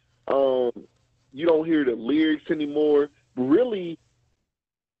way," and um, you don't hear the lyrics anymore. Really,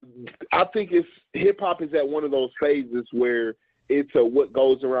 I think it's hip hop is at one of those phases where it's a what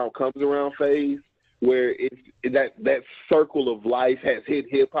goes around comes around phase, where it's that circle of life has hit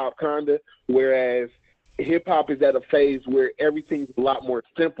hip hop kinda, whereas hip hop is at a phase where everything's a lot more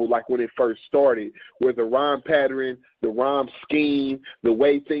simple, like when it first started, where the rhyme pattern, the rhyme scheme, the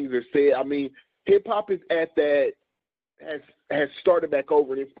way things are said. I mean, hip hop is at that has started back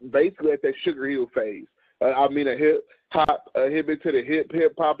over, and it's basically at that Sugar Hill phase. I mean, a hip hop, a hip it to the hip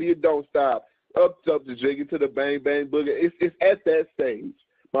hop, you don't stop, up the jiggy to the bang bang boogie. It's at that stage.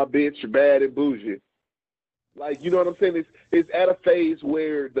 My bitch bad and bougie. Like, you know what I'm saying? It's at a phase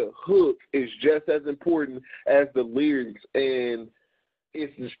where the hook is just as important as the lyrics, and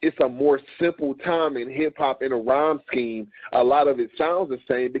it's a more simple time in hip hop in a rhyme scheme. A lot of it sounds the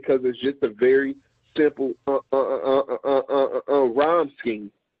same because it's just a very simple rhyme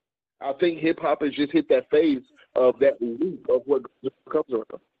scheme. I think hip hop has just hit that phase of that loop of what comes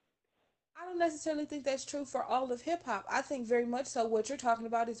around. I don't necessarily think that's true for all of hip hop. I think very much so what you're talking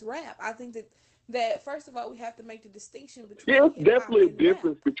about is rap. I think that first of all we have to make the distinction Yeah, between it's hip hop definitely a and rap.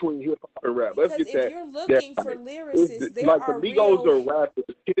 difference between hip hop and rap. Let's Because get if that you're that looking for right. lyricists, there Like the are Migos real are rappers.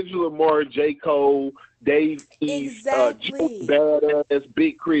 Kendrick Lamar, J. Cole, Dave East, Joe exactly. Badass,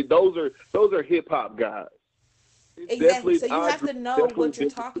 Big Crit. Those are hip hop guys. It's Exactly. definitely So you I have agree. to know Definitely what you're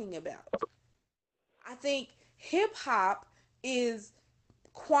different. talking about. I think hip hop is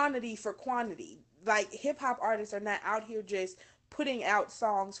quantity for quantity. Like hip hop artists are not out here just putting out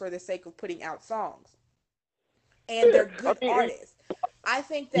songs for the sake of putting out songs. And Yeah, they're I good mean, artists. I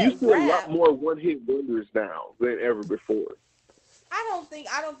think you that see a lot rap, more one hit wonders now than ever before.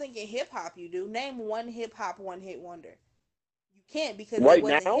 I don't think in hip hop you do. Name one hip hop one hit wonder. You can't because it Right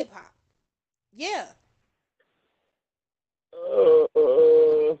wasn't now, hip hop. Yeah. uh,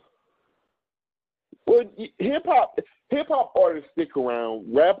 uh, well, hip hop artists stick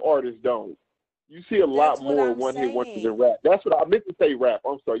around. Rap artists don't. You see a That's lot what more I'm one hit wonders in saying. rap. That's what I meant to say. Rap.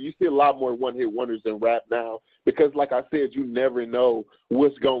 I'm sorry. You see a lot more one hit wonders in rap now because, like I said, you never know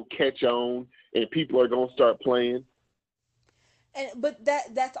what's gonna catch on and people are gonna start playing. And but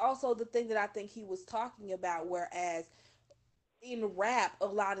that's also the thing that I think he was talking about, whereas in rap a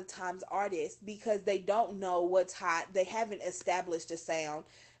lot of times artists, because they don't know what's hot, they haven't established a sound,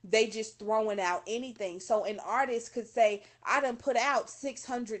 they just throwing out anything. So an artist could say, I done put out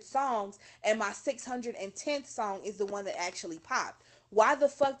 600 songs and my 610th song is the one that actually popped. Why the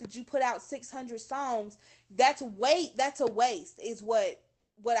fuck did you put out 600 songs? That's a waste is what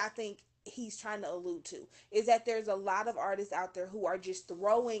I think he's trying to allude to, is that there's a lot of artists out there who are just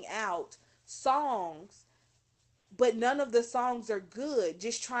throwing out songs, but none of the songs are good,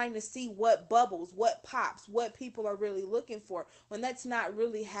 just trying to see what bubbles, what pops, what people are really looking for, when that's not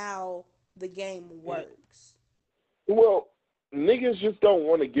really how the game works. Well, niggas just don't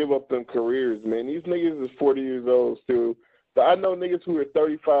want to give up them careers, man. These niggas is 40 years old still. But I know niggas who are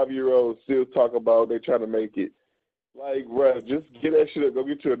 35-year-olds still talk about they trying to make it. Like, bro, just get that shit up. Go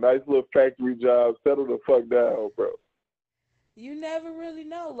get you a nice little factory job. Settle the fuck down, bro. You never really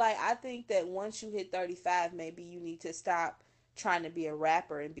know. Like, I think that once you hit 35, maybe you need to stop trying to be a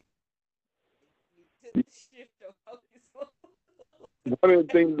rapper and shift your focus. One of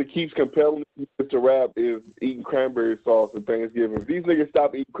the things that keeps compelling me to rap is eating cranberry sauce at Thanksgiving. If these niggas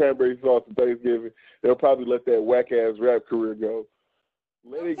stop eating cranberry sauce at Thanksgiving, they'll probably let that whack ass rap career go.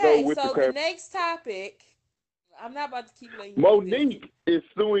 Let it go Okay, with the so the cranberry. next topic, I'm not about to keep letting you do this. Monique is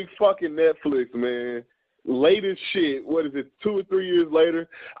suing fucking Netflix, man. Latest shit. What is it? 2 or 3 years later,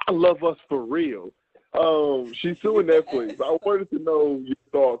 I love us for real. She's suing Netflix. I wanted to know your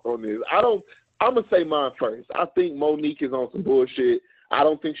thoughts on this. I'm gonna say mine first. I think Monique is on some bullshit. I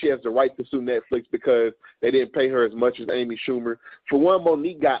don't think she has the right to sue Netflix because they didn't pay her as much as Amy Schumer. For one,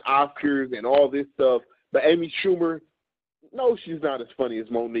 Monique got Oscars and all this stuff, but Amy Schumer, no, she's not as funny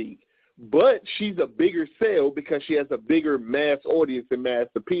as Monique. But she's a bigger sell because she has a bigger mass audience and mass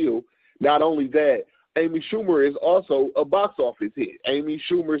appeal. Not only that, Amy Schumer is also a box office hit. Amy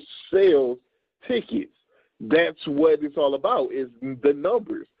Schumer sells tickets. That's what it's all about, is the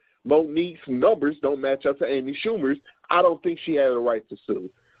numbers. Monique's numbers don't match up to Amy Schumer's. I don't think she had a right to sue.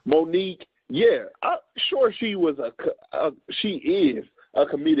 Monique, yeah, sure she is a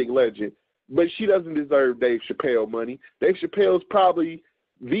comedic legend, but she doesn't deserve Dave Chappelle money. Dave Chappelle's probably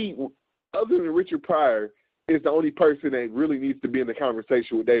other than Richard Pryor, is the only person that really needs to be in the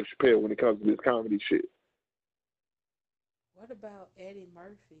conversation with Dave Chappelle when it comes to this comedy shit. What about Eddie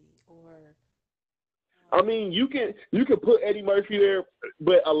Murphy or? I mean, you can put Eddie Murphy there,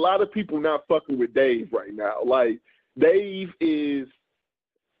 but a lot of people not fucking with Dave right now. Like, Dave is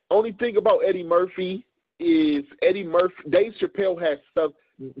only thing about Eddie Murphy is Dave Chappelle has stuff.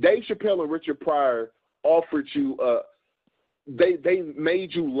 Dave Chappelle and Richard Pryor offered you they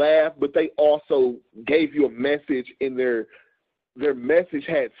made you laugh, but they also gave you a message, and their message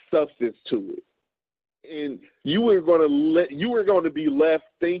had substance to it. And you were going to be left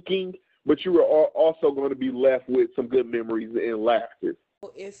thinking, but you were also going to be left with some good memories and laughter.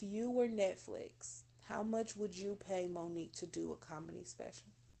 If you were Netflix, how much would you pay Monique to do a comedy special?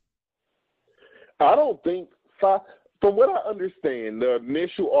 I don't think from what I understand, the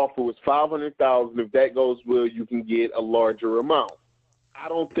initial offer was $500,000. If that goes well, you can get a larger amount. I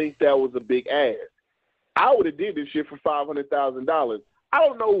don't think that was a big ask. I would have did this shit for $500,000. I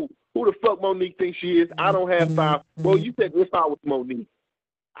don't know who the fuck Monique thinks she is. I don't have five. Well, you said if I was Monique,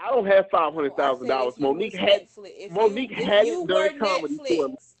 I don't have $500,000. Monique hadn't done comedy for a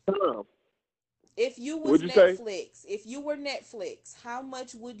long time. If you was What'd you say? Netflix, if you were Netflix, how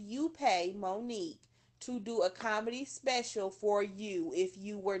much would you pay Monique to do a comedy special for you if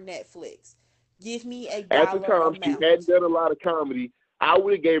you were Netflix? Give me a At the dollar time, she hadn't amount. done a lot of comedy. I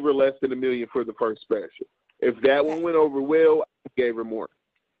would have gave her less than $1 million for the first special. If that one Okay. went over well, I gave her more.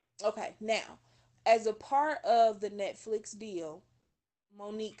 Okay. Now, as a part of the Netflix deal,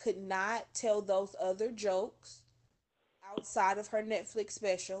 Monique could not tell those other jokes outside of her Netflix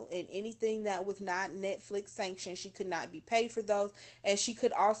special, and anything that was not Netflix sanctioned, she could not be paid for those, and she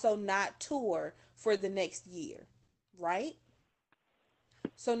could also not tour for the next year, right?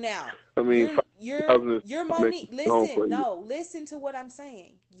 So now I mean, you're 5,000 makes Monique. it home for Listen, you. no, listen to what I'm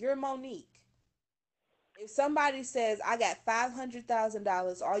saying. You're Monique. If somebody says I got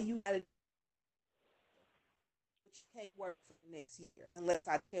 $500,000, all you gotta do is you can't work for the next year unless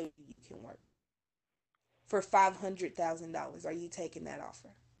I tell you you can work for $500,000. Are you taking that offer?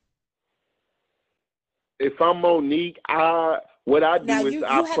 If I'm Monique, what I Now do is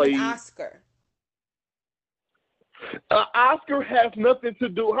I you have an play. Oscar. Oscar has nothing to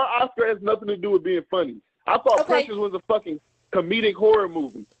do. Her Oscar has nothing to do with being funny. I thought Okay, Precious was a fucking comedic horror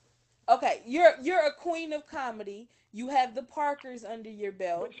movie. okay. You're a queen of comedy. You have the Parkers under your But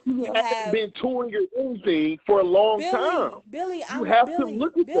belt. she You hasn't have been touring or anything for a long time. Billy. You I'm have to Billy.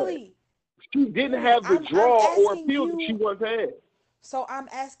 look at that. Billy. She didn't Billy. have the I'm draw or asking appeal that she you. once had. So I'm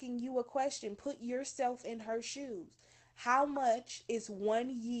asking you a question. Put yourself in her shoes. How much is 1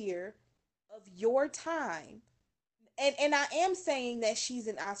 year of your time and I am saying that she's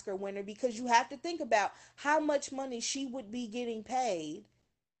an Oscar winner because you have to think about how much money she would be getting paid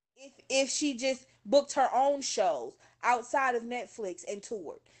if she just booked her own shows outside of Netflix and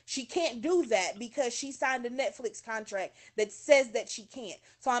toured. She can't do that because she signed a Netflix contract that says that she can't.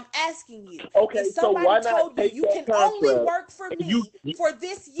 So I'm asking you, if Okay, so somebody why not told you take you that can only contract work for and me for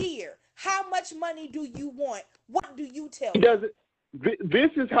this year, how much money do you want? What do you tell he them? doesn't.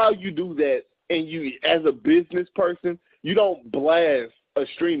 This is how you do that, and you, as a business person, you don't blast a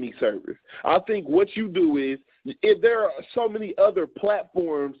streaming service. I think what you do is, if there are so many other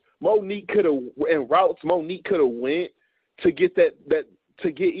platforms, Monique could have and routes Monique could have went to get that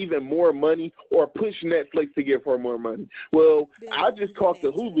to get even more money, or push Netflix to give her more money. Well, I Billy, just you didn't talked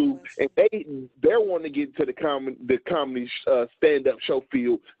to answer the Hulu, and question. they're wanting to get into the comedy stand up show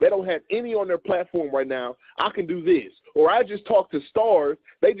field. They don't have any on their platform right now. I can do this, or I just talked to Stars.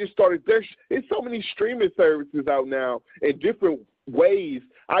 They just started their. There's so many streaming services out now in different ways.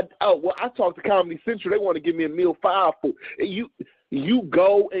 I talked to Comedy Central. They want to give me a meal five for you. You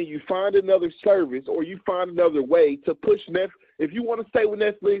go and you find another service, or you find another way to push Netflix. If you want to stay with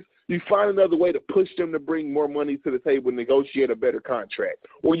Netflix, you find another way to push them to bring more money to the table and negotiate a better contract,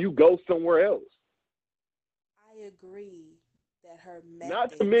 or you go somewhere else. I agree that her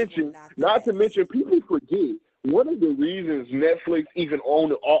Not to methods were mention, not the not to best. mention, people forget one of the reasons Netflix even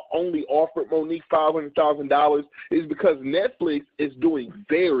only offered Monique $500,000 is because Netflix is doing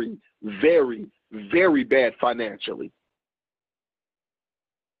very, very, very bad financially.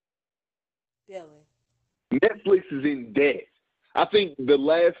 Billy. Netflix is in debt. I think the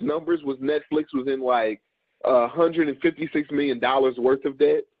last numbers was Netflix was in like $156 million worth of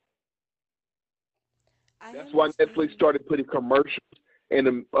debt. I That's why Netflix understand. started putting commercials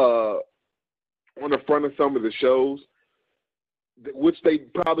in on the front of some of the shows, which they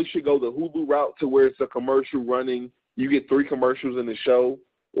probably should go the Hulu route to where it's a commercial running. You get three commercials in the show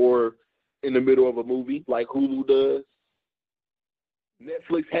or in the middle of a movie like Hulu does.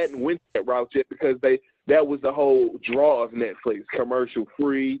 Netflix hadn't went that route yet because that was the whole draw of Netflix, commercial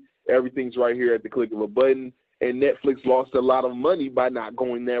free, everything's right here at the click of a button, and Netflix lost a lot of money by not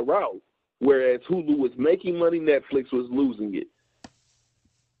going that route. Whereas Hulu was making money, Netflix was losing it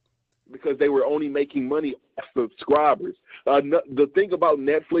because they were only making money off subscribers. The thing about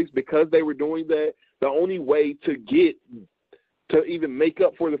Netflix, because they were doing that, the only way to even make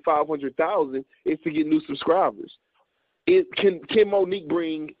up for the 500,000 is to get new subscribers. It can Monique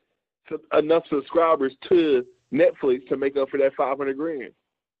bring enough subscribers to Netflix to make up for that 500 grand?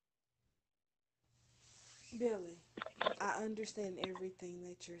 Billy, I understand everything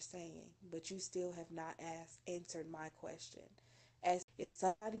that you're saying, but you still have not answered my question. As if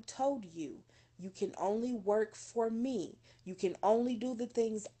somebody told you you can only work for me, you can only do the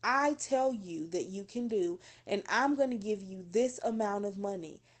things I tell you that you can do, and I'm going to give you this amount of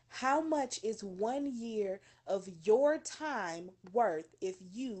money. How much is 1 year of your time worth if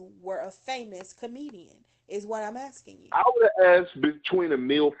you were a famous comedian? Is what I'm asking you. I would have asked between a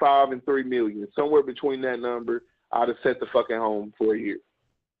mil five and 3 million, somewhere between that number. I'd have set the fucking home for a year.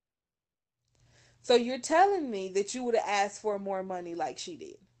 So you're telling me that you would have asked for more money like she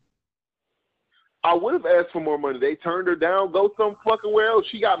did? I would have asked for more money. They turned her down. Go some fucking where else.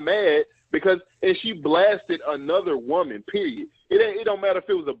 She got mad because and she blasted another woman. Period. It don't matter if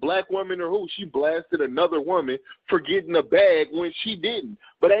it was a black woman or who. She blasted another woman for getting a bag when she didn't.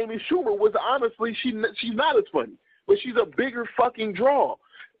 But Amy Schumer was honestly she's not as funny, but she's a bigger fucking draw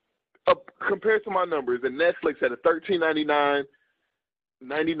compared to my numbers. And Netflix had a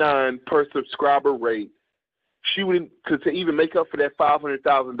 13.99 per subscriber rate. She would to even make up for that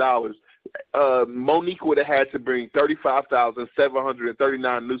 $500,000. Monique would have had to bring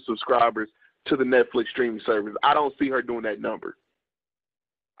 35,739 new subscribers to the Netflix streaming service. I don't see her doing that number.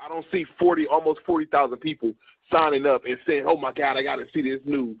 I don't see almost 40,000 people signing up and saying, "Oh my God, I got to see this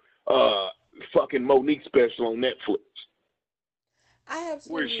new fucking Monique special on Netflix," I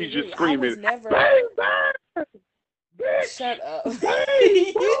where absolutely she's just agree. I screaming, was never. "Bang bang, Shut up.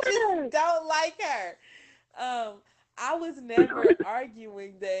 bitch, You just bang don't like her. Um, I was never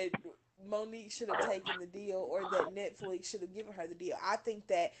arguing that Monique should have taken the deal or that Netflix should have given her the deal. I think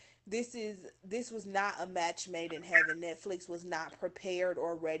that this was not a match made in heaven. Netflix was not prepared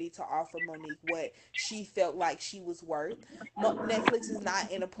or ready to offer Monique what she felt like she was worth. Netflix is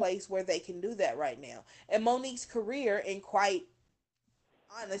not in a place where they can do that right now. And Monique's career, in quite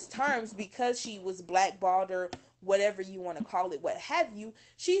honest terms, because she was blackballed or whatever you want to call it, what have you,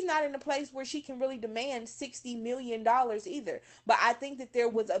 she's not in a place where she can really demand $60 million either. But I think that there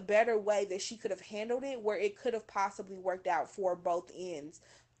was a better way that she could have handled it where it could have possibly worked out for both ends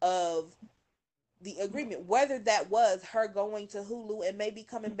of the agreement, whether that was her going to Hulu and maybe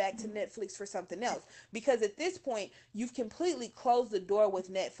coming back to Netflix for something else. Because at this point, you've completely closed the door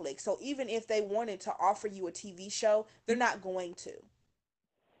with Netflix. So even if they wanted to offer you a TV show, they're not going to.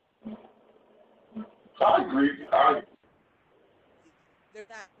 I agree. They're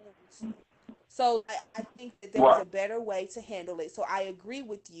not going to. So I think that there was Right. a better way to handle it. So I agree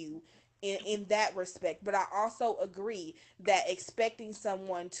with you in that respect. But I also agree that expecting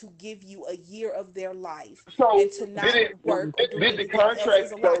someone to give you a year of their life So and to did not it? work or do Did the anything else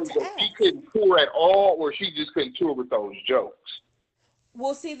is contract a say lot to that she ask. couldn't tour at all, or she just couldn't tour with those jokes?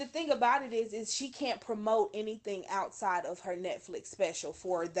 Well, see, the thing about it is she can't promote anything outside of her Netflix special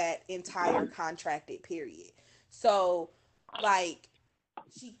for that entire contracted period. So, like,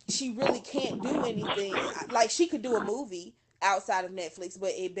 she really can't do anything. Like, she could do a movie outside of Netflix,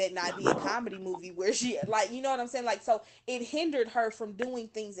 but it better not be a comedy movie where she, like, you know what I'm saying? Like, so it hindered her from doing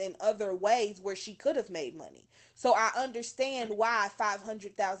things in other ways where she could have made money. So I understand why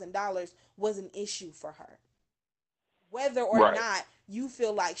 $500,000 was an issue for her, whether or Right. not you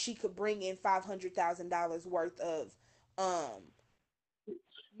feel like she could bring in $500,000 worth of um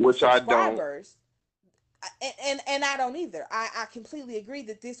new Which I don't. subscribers. And I don't either. I completely agree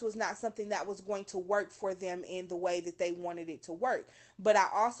that this was not something that was going to work for them in the way that they wanted it to work. But I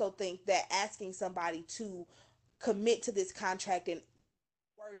also think that asking somebody to commit to this contract and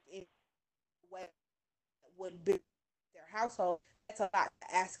work in a way that would build their household, that's a lot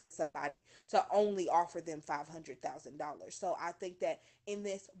to ask somebody to only offer them $500,000. So I think that in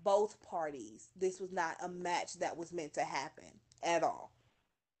this, both parties, this was not a match that was meant to happen at all.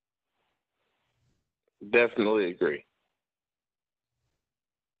 Definitely agree.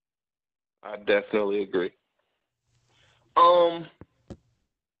 I definitely agree. Um,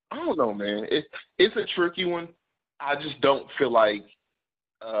 I don't know, man. It's a tricky one. I just don't feel like.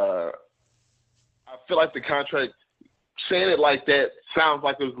 Uh, I feel like the contract saying it like that sounds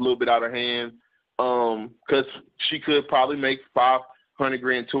like it was a little bit out of hand. Because she could probably make 500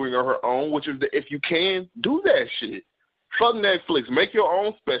 grand touring on her own, which is if you can do that shit. Fuck Netflix, make your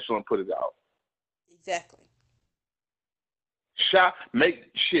own special and put it out. Exactly. Shop,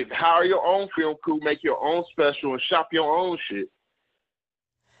 make shit, hire your own film crew, make your own special, and shop your own shit.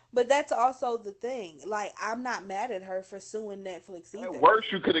 But that's also the thing. Like, I'm not mad at her for suing Netflix At either.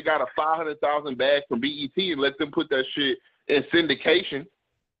 worst, you could have got a 500,000 bag from BET and let them put that shit in syndication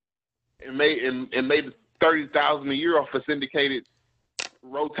and made 30,000 a year off a syndicated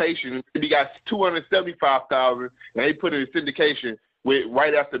rotation. He got 275,000, and they put it in syndication with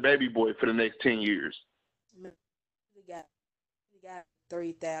right after Baby Boy for the next 10 years. They got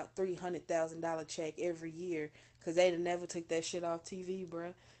 $300,000 check every year because they never took that shit off TV,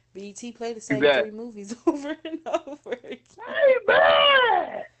 bruh. BET play the same three Exactly. movies over and over again. Hey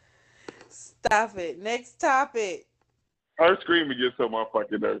man, Stop it. Next topic. her screaming gets on my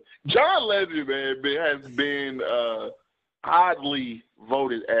fucking nerves. John Legend, man, has been oddly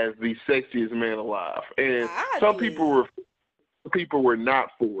voted as the sexiest man alive, and some Oddly. people were not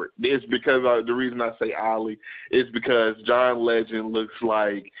for it. It's because the reason I say oddly is because John Legend looks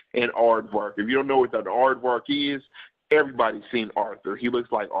like an aardvark. If you don't know what an aardvark is, everybody's seen Arthur. He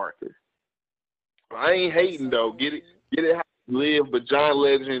looks like Arthur. I ain't That's hating so though. weird. Get it how you live. But John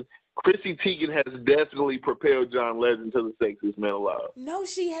Legend, Chrissy Teigen has definitely propelled John Legend to the sexiest man alive. No,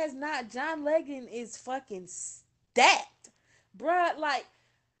 she has not. John Legend is fucking stacked. Bruh, like,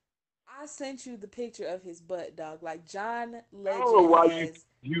 I sent you the picture of his butt, dog. Like, John I don't know Legend why has,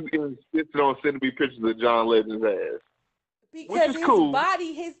 you insisted on sending me pictures of John Legend's ass, which because is cool.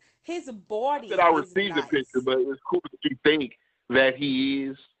 his Not that body I is received the picture, nice. but it's cool that you think that he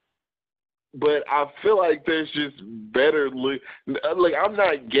is. But I feel like there's just better look. Like I'm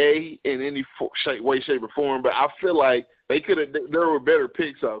not gay in any way, shape, or form, but I feel like they could have. There were better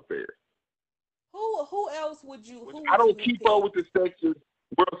pics out there. Who else would you Which who I would you don't have keep up with picked? the sexist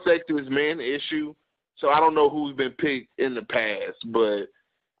world sexist man issue, so I don't know who's been picked in the past. But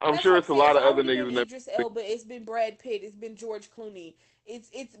I'm That's what sure I'm it's a saying. lot It's of other already niggas been in that. Idris Elba. It's been Brad Pitt. It's been George Clooney. It's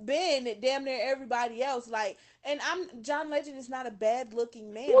been damn near everybody else. Like, and I'm John Legend is not a bad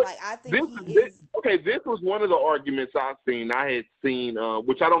looking man. What Like, I think this, he this is. okay? This was one of the arguments I've seen. I had seen,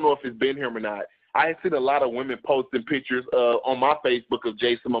 which I don't know if it's been here or not. I had seen a lot of women posting pictures on my Facebook of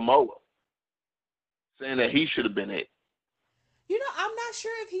Jason Momoa, saying that he should have been it. You know, I'm not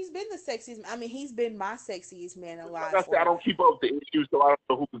sure if he's been the sexiest. I mean, he's been my sexiest man Like alive I said, I for. don't keep up with the issues, so I don't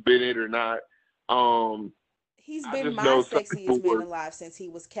know who's been it or not. Um, He's I been just my know some sexiest people man were. alive since he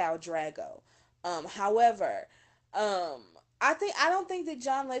was Cal Drago. However, um, I don't think that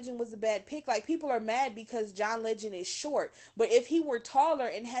John Legend was a bad pick. Like, people are mad because John Legend is short, but if he were taller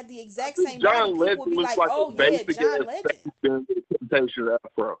and had the I exact think same body, John people Legend would be looks like, like a "Oh yeah, basic John ass Legend." Temptations with a Temptations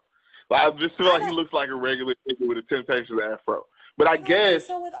afro. Like, I just feel I like he don't looks like a regular nigga with a Temptations afro. But I I don't guess think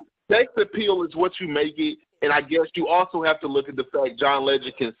so at all. sex appeal is what you make it, and I guess you also have to look at the fact John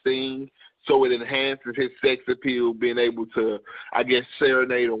Legend can sing, so it enhances his sex appeal, being able to, I guess,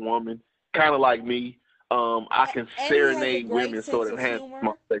 serenade a woman, kind of like me. I can And he has a serenade great women, so sense it of enhances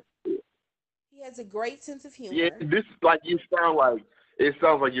my humor. sex appeal. He has a great sense of Yeah, humor. this like you sound like it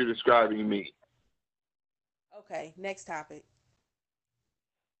sounds like you're describing me. Okay, next topic.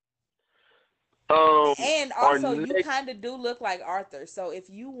 Um, And our also, you next, kind of do look like Arthur. So if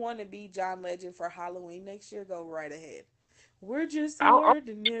you want to be John Legend for Halloween next year, go right ahead. We're just I,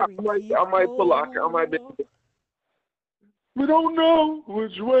 ordinary I might pull out. I might be. people. We don't know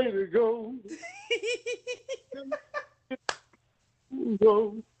which way to go.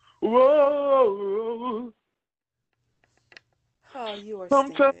 Whoa, whoa. Oh, you are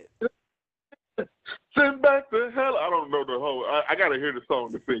Sometimes stupid. send back the hell. I don't know the whole. I gotta hear the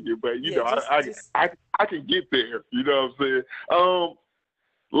song to sing it, but you Yeah, know, just I can get there. You know what I'm saying?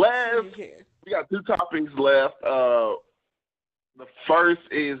 sure Last you can. we got two topics left. The first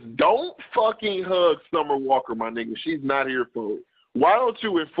is don't fucking hug Summer Walker, my nigga. She's not here for it. Why don't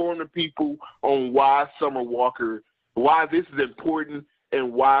you inform the people on why this is important,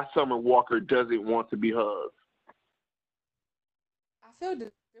 and why Summer Walker doesn't want to be hugged? I feel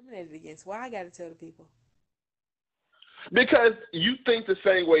discriminated against. Why I got to tell the people? Because you think the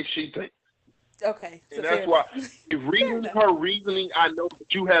same way she thinks. Okay, so And fair that's why, enough. if Fair reading enough. her reasoning, I know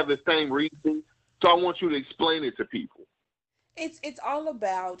that you have the same reasoning, so I want you to explain it to people. It's all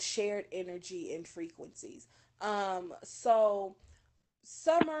about shared energy and frequencies. So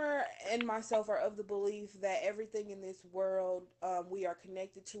Summer and myself are of the belief that everything in this world, we are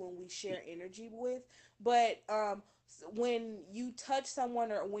connected to and we share energy with. But when you touch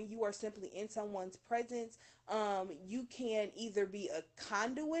someone or when you are simply in someone's presence, you can either be a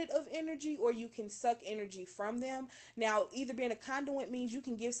conduit of energy or you can suck energy from them. Now, either being a conduit means you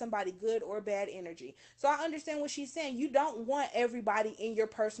can give somebody good or bad energy. So I understand what she's saying. You don't want everybody in your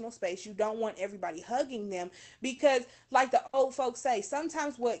personal space. You don't want everybody hugging them because, like the old folks say,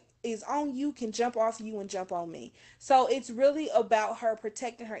 sometimes what is on you can jump off you and jump on me. So it's really about her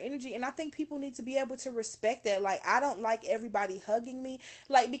protecting her energy, and I think people need to be able to respect that. Like, I don't like everybody hugging me,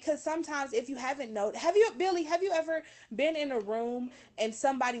 like, because sometimes, if you haven't noticed, have you ever been in a room and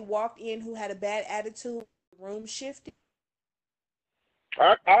somebody walked in who had a bad attitude, the room shifted?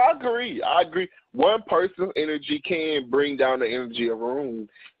 I agree. I agree. One person's energy can bring down the energy of a room,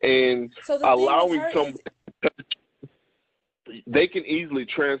 and So the thing with allowing her some, is they can easily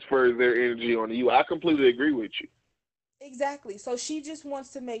transfer their energy onto you. I completely agree with you. exactly. So she just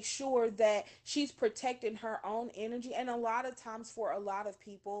wants to make sure that she's protecting her own energy. And a lot of times, for a lot of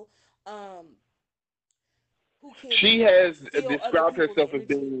people, um, who can She has feel other described people's herself as energy,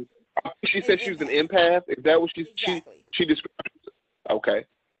 being. She an said she was an empath. empath. Is that what Exactly. she described? Okay.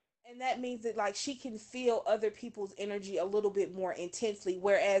 And that means that, like, she can feel other people's energy a little bit more intensely,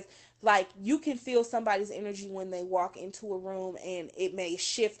 whereas, like, you can feel somebody's energy when they walk into a room and it may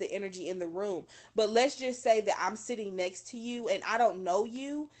shift the energy in the room. But let's just say that I'm sitting next to you and I don't know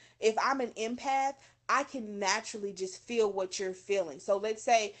you. If I'm an empath, I can naturally just feel what you're feeling. So let's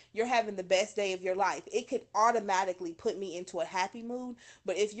say you're having the best day of your life. It could automatically put me into a happy mood.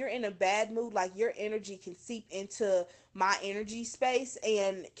 But if you're in a bad mood, like, your energy can seep into my energy space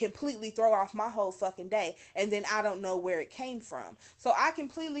and completely throw off my whole fucking day, and then I don't know where it came from. So I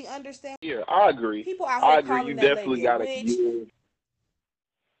completely understand Yeah, I agree. people out here I agree. You calling that definitely lady a got to witch. give.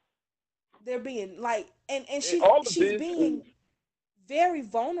 They're being like, and And all of she's this is. being very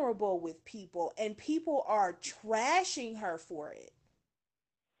vulnerable with people, and people are trashing her for it.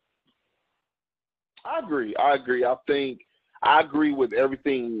 I agree. I agree. I agree with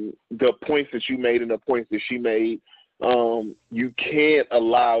everything, the points that you made and the points that she made. You can't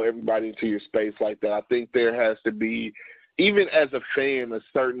allow everybody into your space like that. I think there has to be, even as a fan, a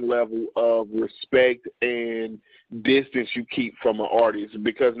certain level of respect and distance you keep from an artist,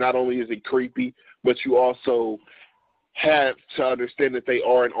 because not only is it creepy, but you also have to understand that they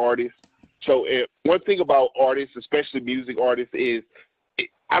are an artist. So one thing about artists, especially music artists, is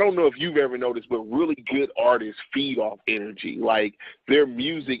I don't know if you've ever noticed, but really good artists feed off energy. Like, their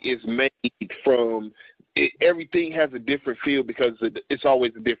music is made from everything has a different feel because it's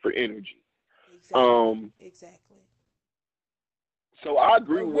always a different energy. Exactly, Um, exactly. so I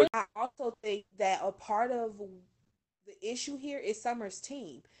agree But with. really, I also think that a part of the issue here is Summer's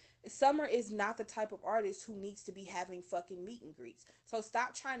team. Summer is not the type of artist who needs to be having fucking meet and greets. So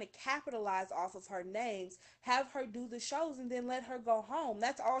stop trying to capitalize off of her names. Have her do the shows and then let her go home.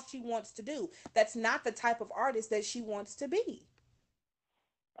 That's all she wants to do. That's not the type of artist that she wants to be.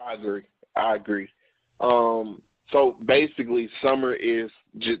 I agree. I agree. Um, so basically, Summer is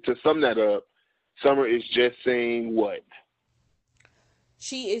to sum that up. Summer is just saying what?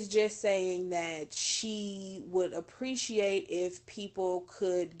 She is just saying that she would appreciate if people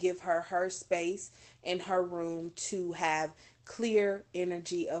could give her her space in her room to have clear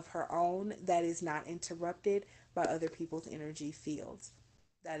energy of her own that is not interrupted by other people's energy fields.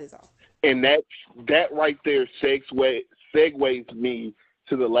 That is all. And that right there segues me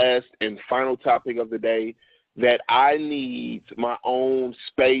to the last and final topic of the day, that I need my own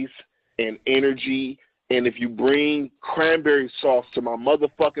space and energy. And if you bring cranberry sauce to my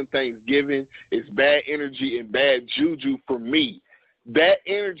motherfucking Thanksgiving, it's bad energy and bad juju for me. That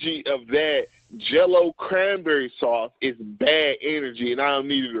energy of that jello cranberry sauce is bad energy, and I don't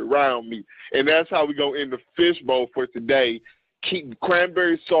need it around me. And that's how we go in the fishbowl for today. Keep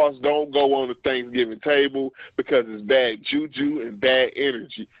cranberry sauce don't go on the Thanksgiving table because it's bad juju and bad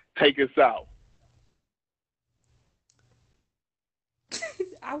energy. Take us out.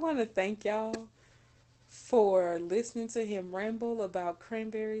 I want to thank y'all for listening to him ramble about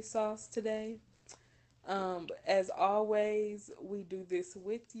cranberry sauce today. As always, we do this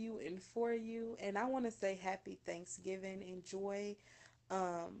with you and for you. And I want to say happy Thanksgiving. Enjoy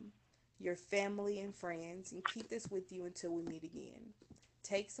um, your family and friends and keep this with you until we meet again.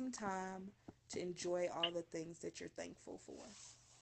 Take some time to enjoy all the things that you're thankful for.